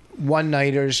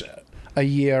 one-nighters a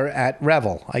year at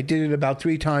Revel. I did it about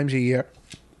 3 times a year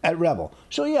at Revel.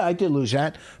 So yeah, I did lose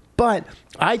that. But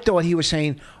I thought he was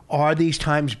saying, are these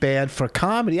times bad for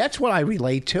comedy? That's what I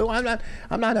relate to. I'm not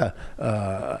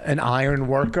an iron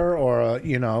worker or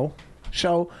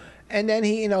so. And then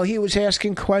he was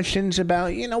asking questions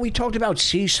about, we talked about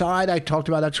Seaside. I talked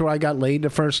about that's where I got laid the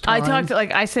first time.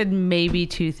 I said maybe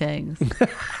 2 things.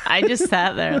 I just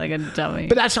sat there like a dummy.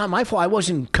 But that's not my fault. I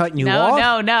wasn't cutting you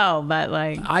off. No, but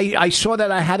like... I saw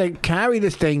that I had to carry the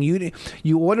thing.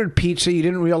 You ordered pizza. You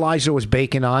didn't realize there was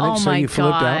bacon on it, so you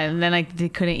flipped out. And then I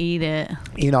couldn't eat it.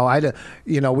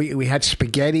 We had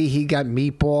spaghetti. He got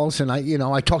meatballs, and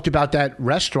I talked about that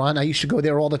restaurant. I used to go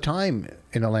there all the time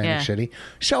in Atlantic City.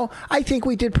 So I think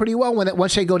we did pretty well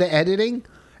once they go to editing,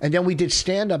 and then we did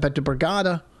stand up at the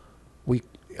Borgata.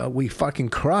 We fucking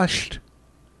crushed.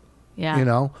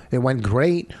 Yeah. It went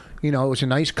great. It was a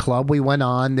nice club. We went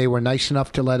on. They were nice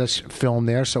enough to let us film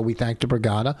there, so we thanked the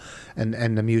Borgata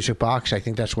and the Music Box. I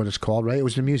think that's what it's called, right? It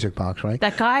was the Music Box, right?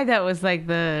 That guy that was like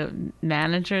the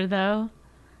manager, though,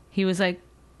 he was like,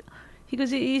 he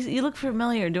goes, you look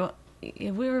familiar.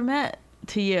 Have we ever met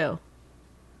to you?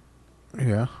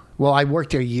 Yeah. Well, I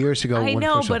worked there years ago. I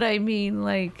know, but I mean,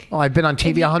 like... Oh, I've been on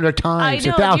TV 100 times. I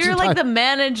know. 1,000 You're like times. the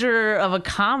manager of a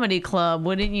comedy club.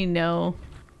 Wouldn't you know?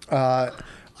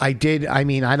 I did. I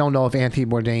mean, I don't know if Anthony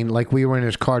Bourdain, like we were in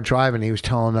his car driving, he was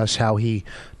telling us how he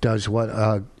does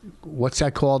what's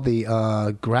that called?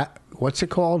 What's it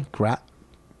called?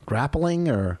 Grappling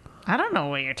or... I don't know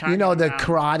what you're talking about. The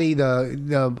karate,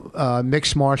 the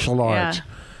mixed martial arts. Yeah.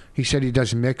 He said he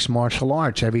does mixed martial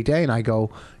arts every day. And I go,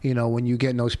 when you get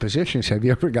in those positions, have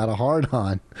you ever got a hard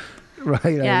on? Right?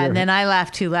 Yeah, and then I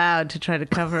laughed too loud to try to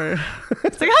cover.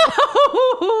 It's like,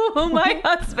 oh, my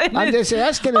husband. I'm just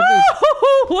asking if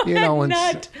what he's, a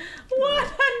nut.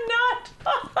 What a nut.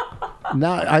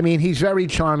 No, I mean, he's very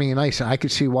charming and nice. I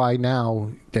could see why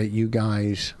now that you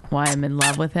guys... Why I'm in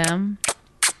love with him.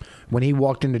 When he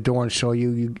walked in the door and saw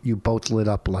you both lit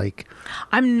up like...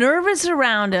 I'm nervous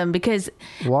around him because...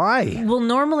 Why? Well,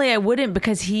 normally I wouldn't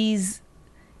because he's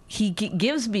he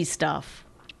gives me stuff.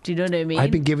 Do you know what I mean?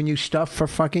 I've been giving you stuff for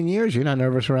fucking years. You're not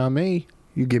nervous around me.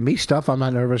 You give me stuff, I'm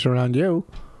not nervous around you.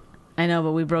 I know,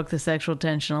 but we broke the sexual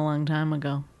tension a long time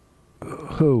ago.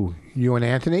 Who? You and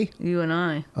Anthony? You and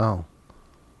I. Oh.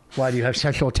 Why, do you have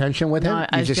sexual tension with him? No,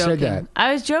 You just said that.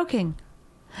 I was joking.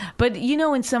 But you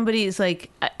know when somebody is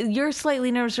like, you're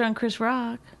slightly nervous around Chris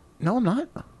Rock. No, I'm not.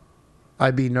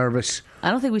 I'd be nervous.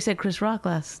 I don't think we said Chris Rock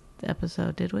last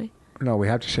episode, did we? No, we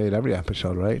have to say it every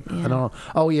episode, right? Yeah. I don't know.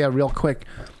 Oh, yeah, real quick.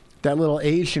 That little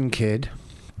Asian kid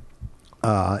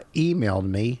emailed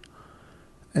me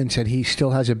and said he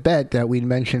still has a bet that we'd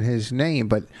mention his name,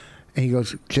 but and he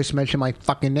goes, just mention my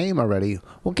fucking name already.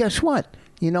 Well, guess what?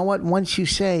 You know what? Once you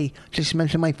say, just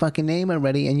mention my fucking name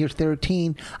already, and you're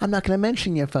 13, I'm not going to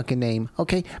mention your fucking name,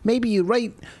 okay? Maybe you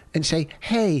write and say,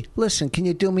 hey, listen, can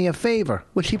you do me a favor?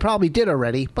 Which he probably did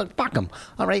already, but fuck him,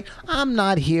 all right? I'm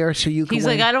not here so you can He's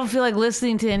like, I don't feel like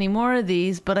listening to any more of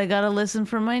these, but I got to listen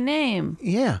for my name.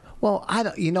 Yeah, well, I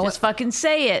don't, you know Just what? fucking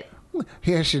say it.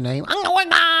 Here's your name.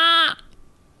 I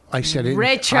said it.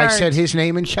 Richard. I said his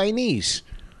name in Chinese.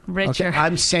 Richard. Okay,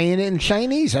 I'm saying it in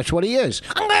Chinese. That's what he is.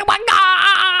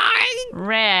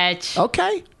 Rich.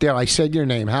 Okay, there. I said your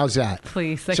name. How's that?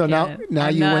 Please. I So can't. now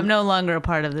I'm no longer a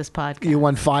part of this podcast. You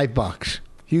won $5.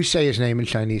 You say his name in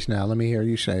Chinese now. Let me hear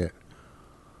you say it.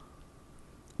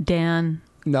 Dan.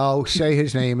 No, say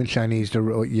his name in Chinese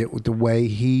the way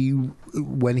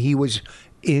when he was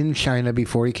in China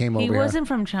before he came over He here. wasn't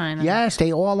from China. Yes,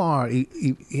 they all are.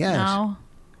 Yes. No.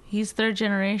 He's third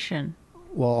generation.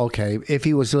 Well, okay. If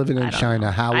he was living in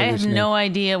China, how would I his have name? no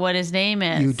idea what his name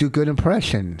is. You do good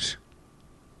impressions.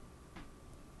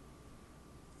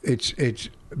 It's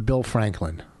Bill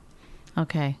Franklin.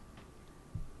 Okay.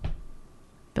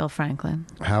 Bill Franklin.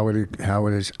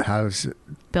 How's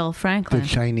Bill Franklin. the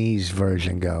Chinese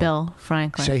version go? Bill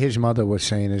Franklin. Say his mother was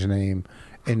saying his name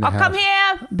in the house. come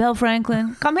here. Bill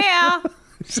Franklin. Come here.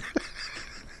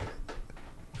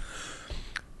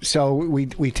 So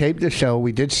we taped the show.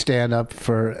 We did stand up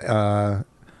for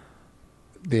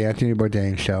the Anthony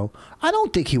Bourdain show. I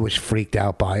don't think he was freaked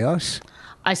out by us.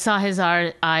 I saw his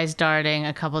eyes darting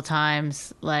a couple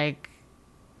times. Like,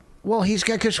 Well, he's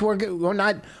got because we're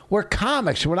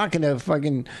comics. We're not going to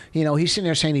fucking He's sitting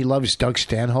there saying he loves Doug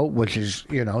Stanhope, which is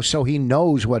so he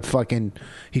knows what fucking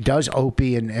he does.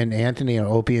 Opie and Anthony, or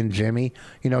Opie and Jimmy,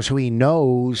 so he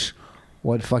knows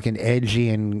what fucking edgy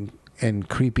and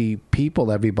creepy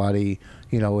people everybody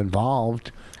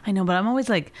involved. I know, but I'm always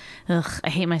like, ugh, I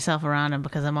hate myself around him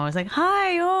because I'm always like,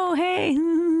 hi, oh, hey.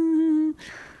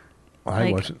 I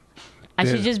Like, wasn't. I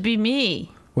should just be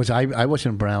me. I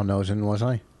wasn't brown nosing, was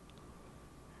I?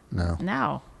 No.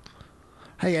 No.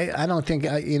 Hey, I don't think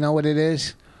you know what it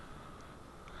is.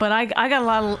 But I got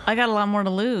a lot more to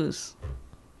lose.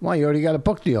 Well, you already got a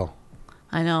book deal.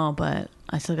 I know, but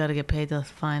I still got to get paid the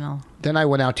final. Then I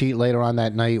went out to eat later on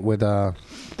that night with the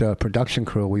production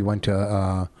crew. We went to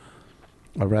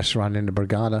a restaurant in the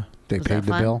Borgata. They Was paid that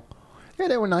the fun? bill. Yeah,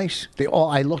 they were nice.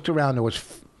 I looked around. There was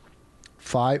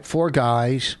four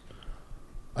guys,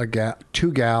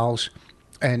 two gals,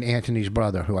 and Anthony's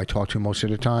brother, who I talk to most of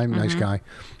the time. Nice guy.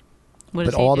 What But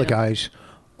does he all do? the guys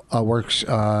works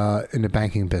in the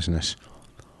banking business.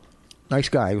 Nice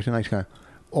guy. He was a nice guy.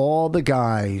 All the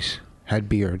guys had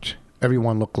beards.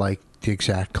 Everyone looked like the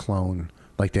exact clone.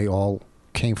 Like they all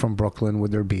came from Brooklyn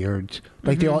with their beards.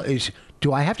 Like they all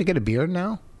do I have to get a beard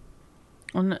now?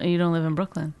 Well, no, you don't live in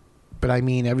Brooklyn. But I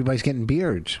mean, everybody's getting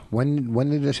beards. When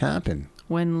did this happen?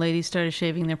 When ladies started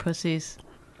shaving their pussies.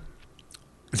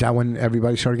 Is that when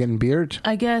everybody started getting beards?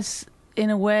 I guess, in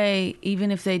a way,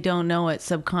 even if they don't know it,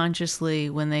 subconsciously,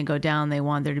 when they go down, they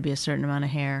want there to be a certain amount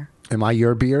of hair Am I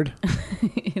your beard?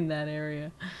 in that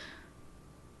area.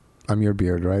 I'm your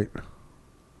beard, right?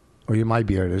 Or you're my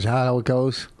beard. Is that how it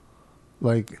goes?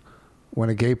 Like, when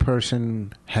a gay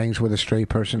person hangs with a straight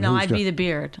person? No, who's I'd be the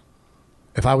beard.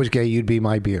 If I was gay, you'd be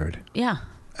my beard. Yeah.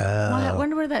 I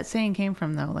wonder where that saying came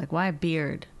from, though. Like, why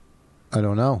beard? I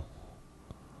don't know.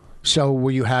 So, were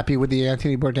you happy with the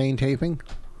Anthony Bourdain taping?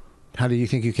 How did you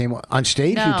think you came on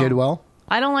stage? No. You did well.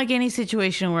 I don't like any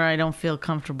situation where I don't feel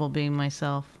comfortable being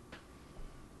myself.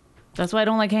 That's why I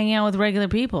don't like hanging out with regular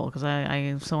people, because I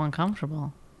am so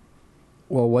uncomfortable.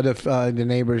 Well, what if the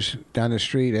neighbors down the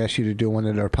street asked you to do one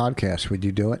of their podcasts? Would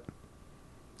you do it?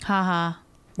 Haha.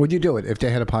 Would you do it? If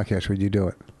they had a podcast, would you do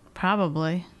it?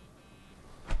 Probably.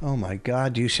 Oh, my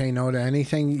God. Do you say no to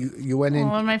anything? You went in...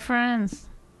 All of my friends.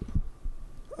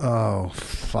 Oh,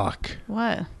 fuck.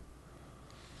 What?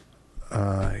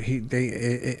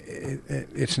 It's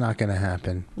not going to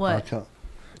happen. What?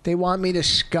 They want me to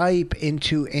Skype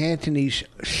into Anthony's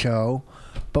show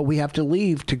but we have to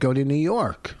leave to go to New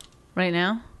York. Right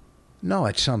now? No,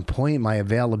 at some point, my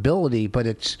availability, but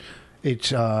it's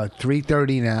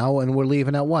 3:30 now, and we're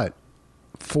leaving at what?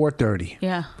 4:30.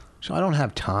 Yeah. So I don't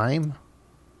have time.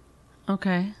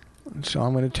 Okay. So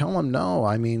I'm going to tell him no.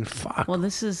 I mean, fuck. Well,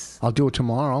 this is I'll do it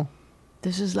tomorrow.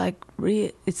 like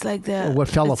it's like the What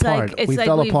fell apart? We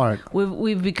fell apart.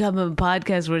 We've become a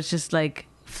podcast where it's just like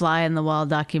fly in the wall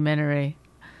documentary.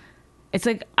 It's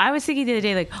like I was thinking the other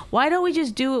day, like, why don't we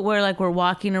just do it where like we're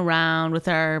walking around with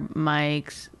our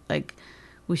mics? Like,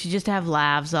 we should just have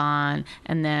lavs on,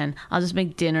 and then I'll just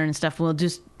make dinner and stuff. It'll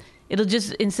just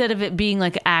instead of it being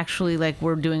like actually like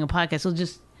we're doing a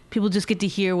podcast, people just get to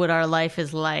hear what our life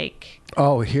is like.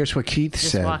 Oh, here's what Keith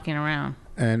just said. Walking around.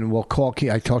 And we'll call Keith.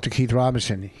 I talked to Keith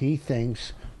Robinson. He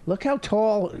thinks, look how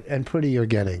tall and pretty you're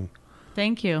getting.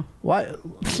 Thank you. What?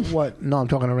 No, I'm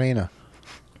talking to Raina.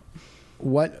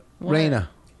 What? Raina.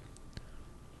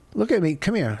 Look at me.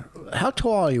 Come here. How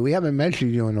tall are you? We haven't measured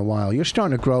you in a while. You're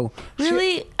starting to grow.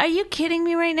 Really? Are you kidding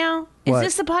me right now? Is What?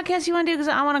 this the podcast you want to do? Because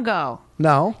I want to go.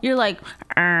 No. You're like,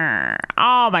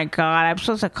 oh my God, I'm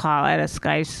supposed to call it a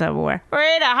Skype somewhere.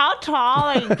 Rita, how tall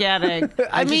are you getting?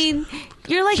 I mean,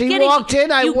 you're like She getting. walked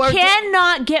in, I you worked-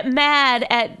 cannot get mad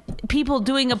at people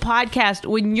doing a podcast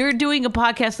when you're doing a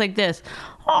podcast like this.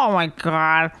 Oh my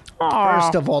God. Oh,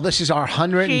 First of all, this is our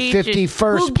 151st Jesus.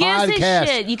 Who gives podcast. a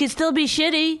shit? You can still be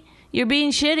shitty. You're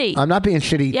being shitty. I'm not being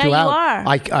shitty Yeah, you throughout. are.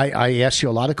 I asked you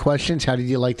a lot of questions. How did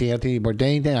you like the Anthony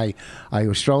Bourdain thing? I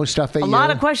was throwing stuff at you. A lot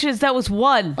of questions. That was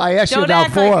one. I asked you Don't about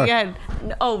act four. Like you had,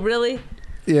 oh, really?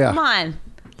 Yeah. Come on.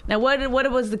 Now, what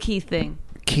was the key thing?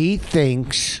 Keith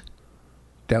thinks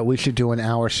that we should do an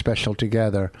hour special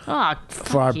together Oh,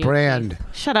 for our you, brand.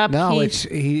 Keith. Shut up, No, Keith.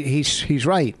 he's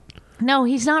right. No,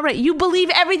 he's not right. You believe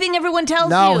everything everyone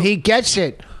tells you. No, he gets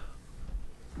it.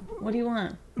 What do you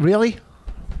want? Really?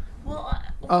 Well,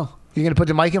 Oh, you're gonna put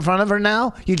the mic in front of her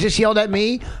now? You just yelled at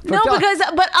me? no,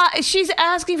 but she's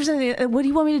asking for something. What do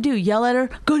you want me to do? Yell at her?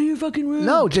 Go to your fucking room.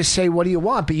 No, just say what do you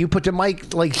want? But you put the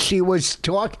mic like she was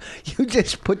talking. You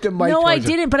just put the mic. No, I towards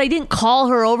her. didn't. But I didn't call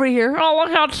her over here. Oh,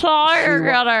 look how tall you're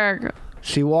getting.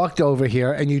 She walked over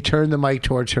here and you turned the mic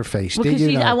towards her face. Did Because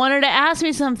you know? I want her to ask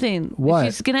me something. What?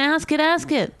 If she's gonna ask it.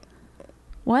 Ask it.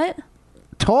 What?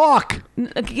 Talk.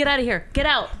 Get out of here. Get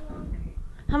out.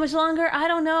 How much longer? I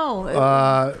don't know.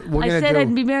 We're I gonna said do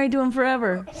I'd be married to him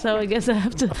forever, so I guess I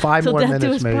have to. 5 till more death do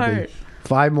minutes, us maybe. part.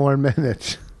 5 more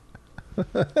minutes.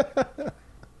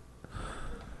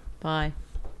 Bye.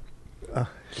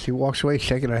 She walks away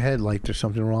shaking her head like there's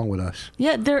something wrong with us.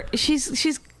 Yeah,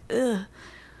 she's.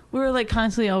 We were like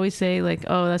constantly always say like,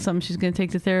 oh, that's something she's gonna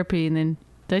take to therapy, and then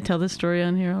did I tell this story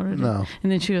on here already? No.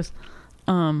 And then she goes,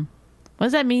 what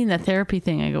does that mean, that therapy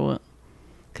thing? I go, well,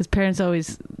 because parents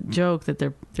always joke that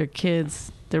their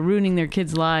kids, they're ruining their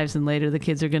kids' lives, and later the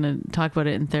kids are gonna talk about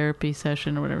it in therapy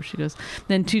session or whatever. She goes.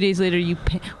 Then 2 days later,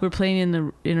 we're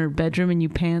playing in her bedroom, and you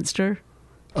pantsed her.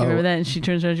 Do you remember that? And she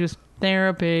turns around, and she goes,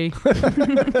 therapy.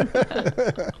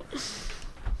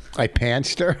 I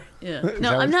pantsed her. Yeah.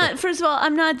 No, I'm not. First of all,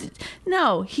 I'm not.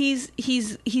 No, he's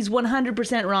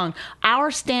 100% wrong. Our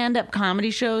stand-up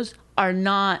comedy shows are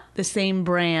not the same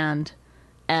brand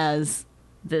as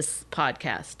this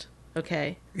podcast.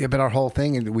 Okay. Yeah, but our whole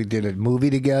thing, and we did a movie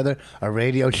together, a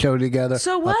radio show together.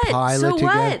 So what? A pilot So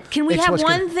together. what? Can we It's have what's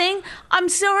one gonna- thing? I'm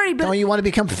sorry, but Don't you want to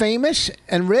become famous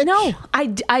and rich? no,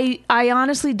 I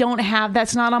honestly don't have.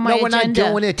 That's not on my No, we're agenda.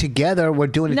 not doing it together. We're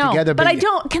doing it No, together. but I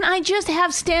don't. Can I just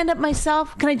have stand up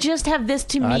myself? Can I just have this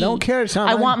to me? I don't care. It's not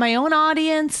I mine. want my own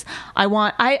audience.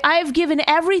 I've given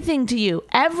everything to you.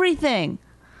 Everything.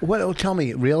 What? Oh, tell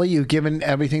me, really? You've given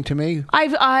everything to me?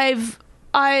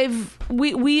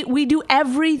 We do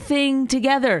everything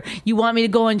together. You want me to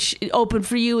go and open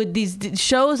for you at these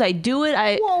shows? I do it.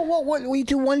 Whoa, what? We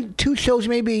do 2 shows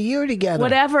maybe a year together.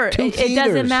 Whatever. Two It doesn't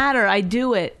theaters. matter. I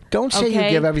do it. Don't say you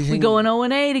give everything- We go in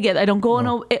O&A together. I don't go in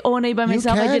O&A by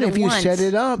myself. I can did it if you once set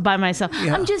it up. by myself.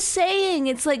 Yeah. I'm just saying.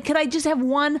 It's like, could I just have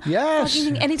one Yes.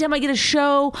 fucking thing? Anytime I get a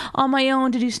show on my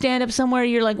own to do stand up somewhere,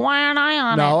 you're like, why aren't I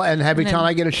on it? No, and every then time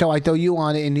I get a show, I throw you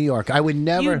on it in New York. I would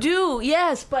never. You do,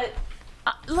 yes, but.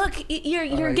 Look,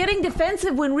 you're getting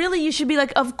defensive when really you should be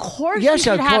like, of course Yes, you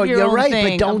should of have course, your you're own right,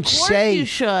 thing. but don't of course say you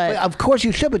should. Of course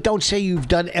you should, but don't say you've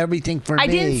done everything for me. I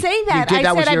didn't say that. You did.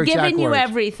 I Was said your I've given exact you words.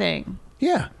 everything.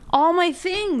 Yeah. All my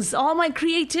things, all my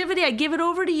creativity, I give it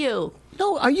over to you.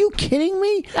 No, are you kidding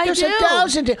me? I There's do.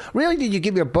 1,000. Really? Did you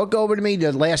give your book over to me?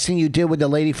 The last thing you did with the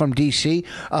lady from D.C.?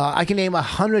 I can name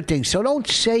 100 things. So don't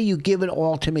say you give it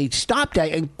all to me. Stop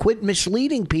that and quit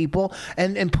misleading people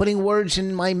and putting words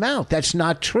in my mouth. That's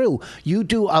not true. You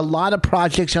do a lot of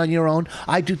projects on your own.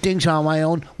 I do things on my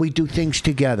own. We do things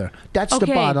together. That's the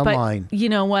bottom but line. You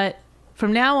know what?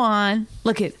 From now on,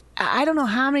 look at. I don't know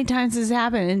how many times this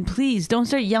happened, and please don't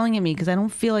start yelling at me because I don't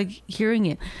feel like hearing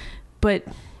it. But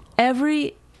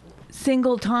every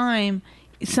single time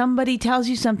somebody tells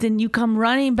you something, you come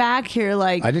running back here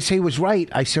like... I didn't say he was right.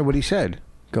 I said what he said.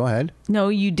 Go ahead. No,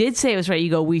 you did say it was right.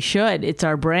 You go, we should. It's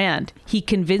our brand. He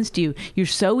convinced you. You're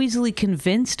so easily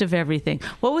convinced of everything.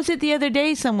 What was it the other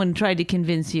day someone tried to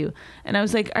convince you? And I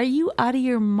was like, are you out of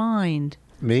your mind?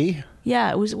 Me? Yeah,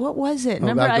 it was... What was it?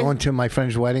 About going to my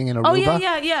friend's wedding in Aruba?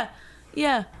 Oh,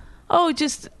 yeah. Oh,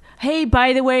 just... Hey,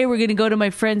 by the way, we're going to go to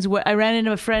my friend's. I ran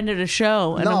into a friend at a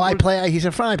show. And He's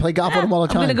a friend. I play golf with him all the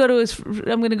time. I'm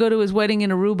going to go to his wedding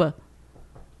in Aruba.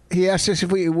 He asked us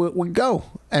if we would go,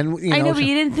 and I know, but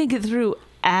you didn't think it through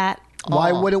at all.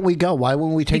 Why wouldn't we go? Why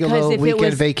wouldn't we take a little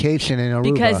weekend vacation in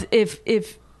Aruba? Because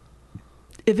if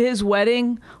his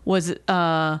wedding was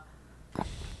half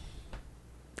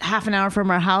an hour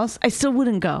from our house, I still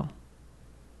wouldn't go.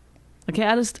 Okay,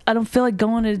 I don't feel like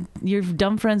going to your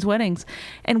dumb friends' weddings.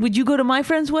 And would you go to my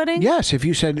friend's wedding? Yes, if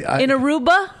you said in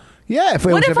Aruba. Yeah, if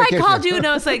it what was if a I vacation? called you and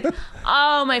I was like,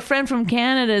 "Oh, my friend from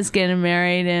Canada is getting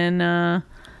married, and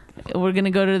we're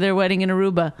gonna go to their wedding in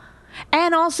Aruba."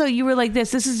 And also, you were like,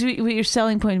 "This is what your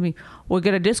selling point to me. We'll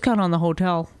get a discount on the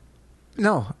hotel."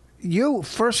 No, you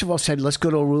first of all said, "Let's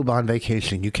go to Aruba on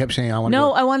vacation." You kept saying, "I want to."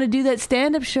 No, I want to do that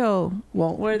stand-up show.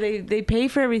 Well, where they pay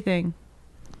for everything.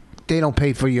 They don't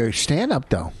pay for your stand-up,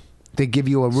 though. They give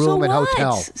you a room and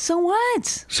hotel. So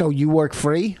what? So you work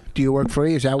free? Do you work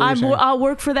free? Is that what you're saying? I'll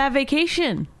work for that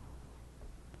vacation.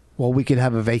 Well, we could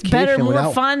have a vacation. Better,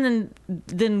 more fun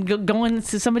than going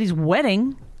to somebody's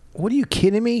wedding. What are you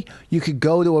kidding me? You could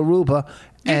go to Aruba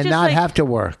and not have to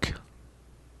work.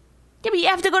 Yeah, but you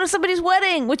have to go to somebody's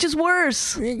wedding, which is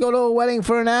worse. You can go to a wedding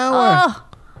for an hour.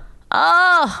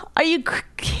 Oh, are you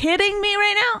kidding me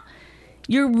right now?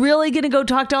 You're really going to go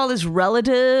talk to all his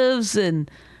relatives and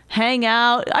hang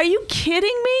out? Are you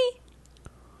kidding me?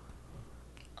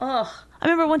 I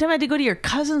remember one time I had to go to your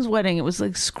cousin's wedding. It was like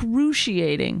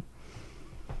excruciating.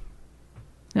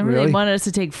 Remember they wanted us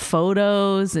to take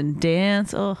photos and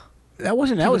dance? Oh, that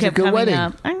was a good wedding.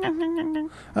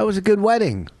 That was a good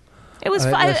wedding. It was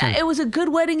it was a good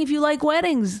wedding if you like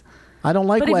weddings. I don't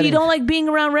like weddings. But if you don't like being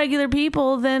around regular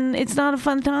people, then it's not a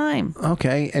fun time.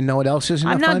 Okay, and know what else isn't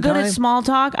a fun time? I'm not good at small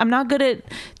talk. I'm not good at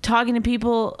talking to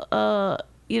people,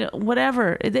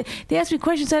 whatever. They ask me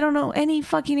questions I don't know any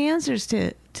fucking answers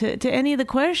to any of the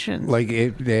questions.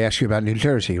 Like they ask you about New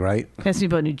Jersey, right? They ask me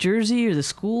about New Jersey or the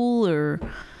school or,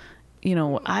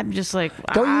 I'm just like,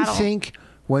 Don't you think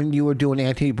when you were doing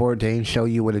Anthony Bourdain's show,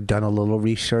 you would have done a little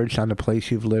research on the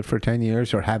place you've lived for 10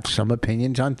 years or have some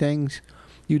opinions on things?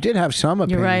 You did have some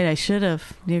opinion. You're right. I should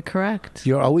have. You're correct.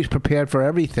 You're always prepared for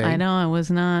everything. I know. I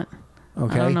was not.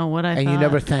 Okay. I don't know what I thought. And you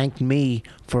never thanked me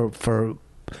for.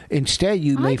 Instead,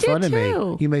 you made fun of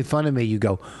me. You made fun of me. You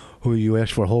go, "Oh, you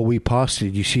asked for whole wheat pasta.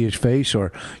 Did you see his face?"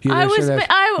 Or you said,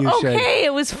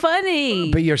 it was funny.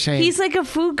 But you're saying he's like a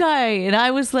food guy, and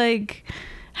I was like,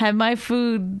 had my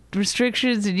food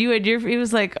restrictions, and you had your. He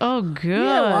was like, "Oh, good."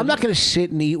 Yeah, well, I'm not going to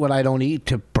sit and eat what I don't eat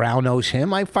to brown nose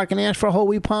him. I fucking asked for whole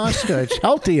wheat pasta. It's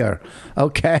healthier,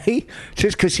 okay?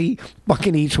 Just because he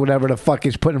fucking eats whatever the fuck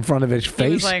is put in front of his face.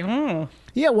 He was like,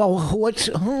 Yeah, well,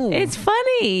 It's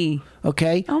funny.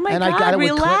 Okay. Oh my and God! I got it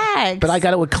relax. But I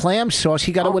got it with clam sauce.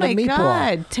 He got it with a meatball. Oh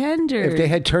my God! Tender. If they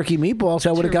had turkey meatballs,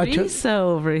 I would have got Teresa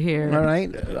over here. All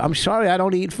right. I'm sorry. I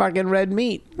don't eat fucking red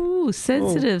meat. Ooh,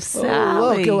 sensitive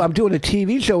Sally. Look, I'm doing a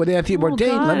TV show with Anthony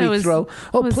Bourdain.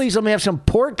 God, please let me have some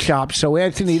pork chops so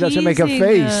Anthony doesn't make a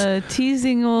face.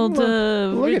 Teasing old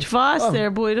Rich Voss there,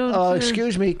 boy. Don't.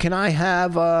 Excuse me. Can I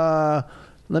have?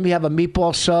 Let me have a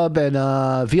meatball sub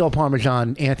and veal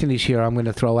parmesan. Anthony's here. I'm going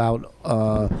to throw out.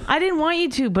 I didn't want you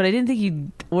to, but I didn't think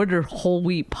you'd order whole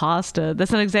wheat pasta.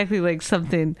 That's not exactly like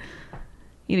something.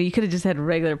 You could have just had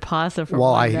regular pasta for.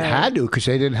 Well, I had to because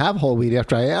they didn't have whole wheat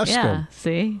after I asked them. Yeah,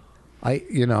 see.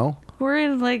 We're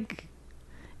in like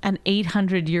an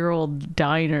 800-year-old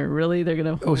diner. Really, they're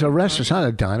gonna. It was a restaurant, it's not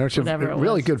a diner. It's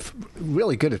really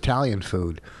good Italian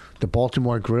food. The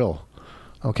Baltimore Grill.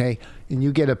 Okay, and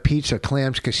you get a pizza,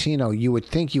 Clams Casino. You would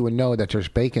think you would know that there's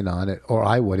bacon on it, or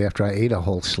I would after I ate a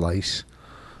whole slice.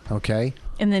 Okay.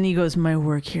 And then he goes, "My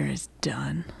work here is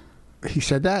done." He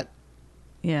said that.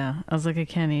 Yeah, I was like, I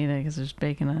can't eat it because there's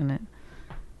bacon on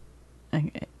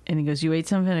it. And he goes, you ate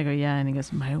something? I go, yeah. And he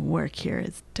goes, my work here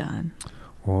is done.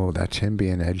 Oh, that's him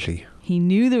being edgy. He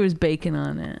knew there was bacon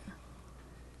on it.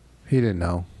 He didn't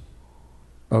know.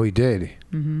 Oh, he did.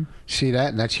 Mm-hmm. See that?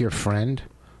 And that's your friend?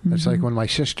 That's like when my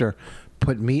sister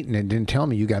put meat in it and didn't tell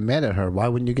me. You got mad at her. Why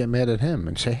wouldn't you get mad at him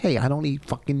and say, hey, I don't eat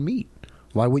fucking meat?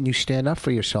 Why wouldn't you stand up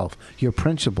for yourself, your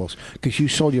principles? Because you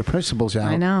sold your principles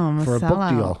out I know, I'm for a book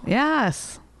deal.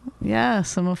 Yes.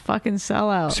 Yes, I'm a fucking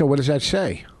sellout. So what does that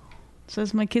say? It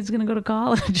says my kid's going to go to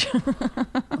college.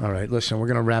 All right, listen, we're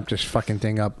going to wrap this fucking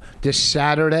thing up. This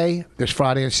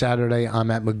Friday and Saturday, I'm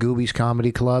at Magooby's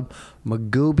Comedy Club.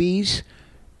 Magooby's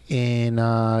in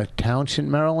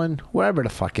Townsend, Maryland, wherever the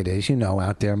fuck it is,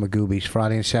 out there, Magooby's,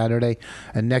 Friday and Saturday.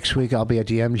 And next week, I'll be at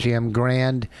the MGM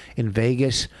Grand in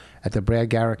Vegas at the Brad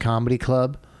Garrett Comedy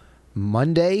Club.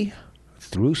 Monday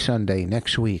through Sunday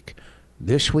next week.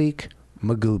 This week,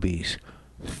 Magooby's.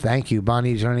 Thank you.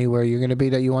 Bonnie, is there anywhere you're going to be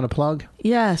that you want to plug?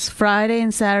 Yes, Friday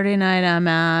and Saturday night I'm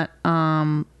at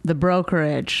the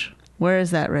Brokerage. Where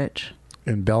is that, Rich?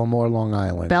 In Belmore, Long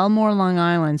Island. Belmore, Long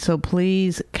Island. So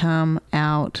please come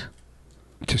out.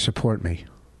 To support me.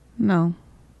 No.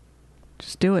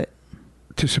 Just do it.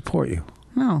 To support you.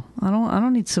 No, I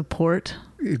don't need support.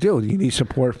 You do. You need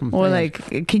support from Or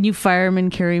fans. can you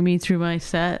fireman carry me through my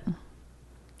set?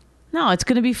 No, it's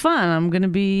going to be fun. I'm going to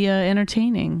be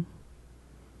entertaining.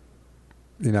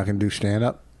 You're not going to do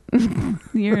stand-up?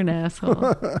 You're an asshole.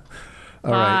 All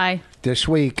Bye. right. This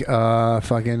week, you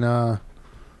know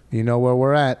where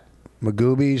we're at.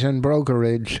 Magooby's and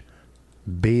Brokerage.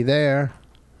 Be there.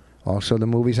 Also, the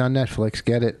movie's on Netflix.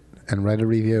 Get it and write a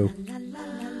review.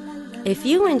 If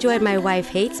you enjoyed My Wife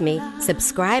Hates Me,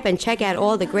 subscribe and check out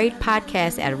all the great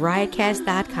podcasts at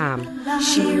riotcast.com.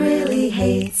 She really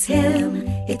hates him,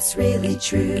 it's really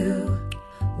true.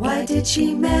 Why did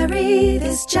she marry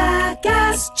this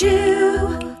jackass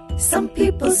Jew? Some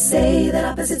people say that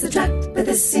opposites attract, but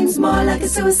this seems more like a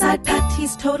suicide pact.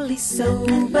 He's totally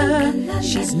sober,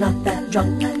 she's not that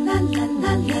drunk.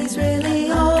 He's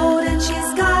really old and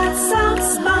she's got some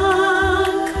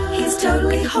spunk. He's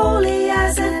totally holy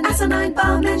as an asinine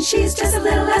bomb, and she's just a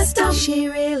little less dumb. She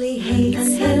really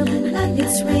hates him,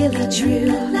 it's really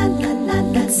true.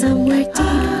 But somewhere deep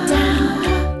down,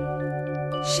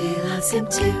 she loves him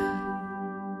too.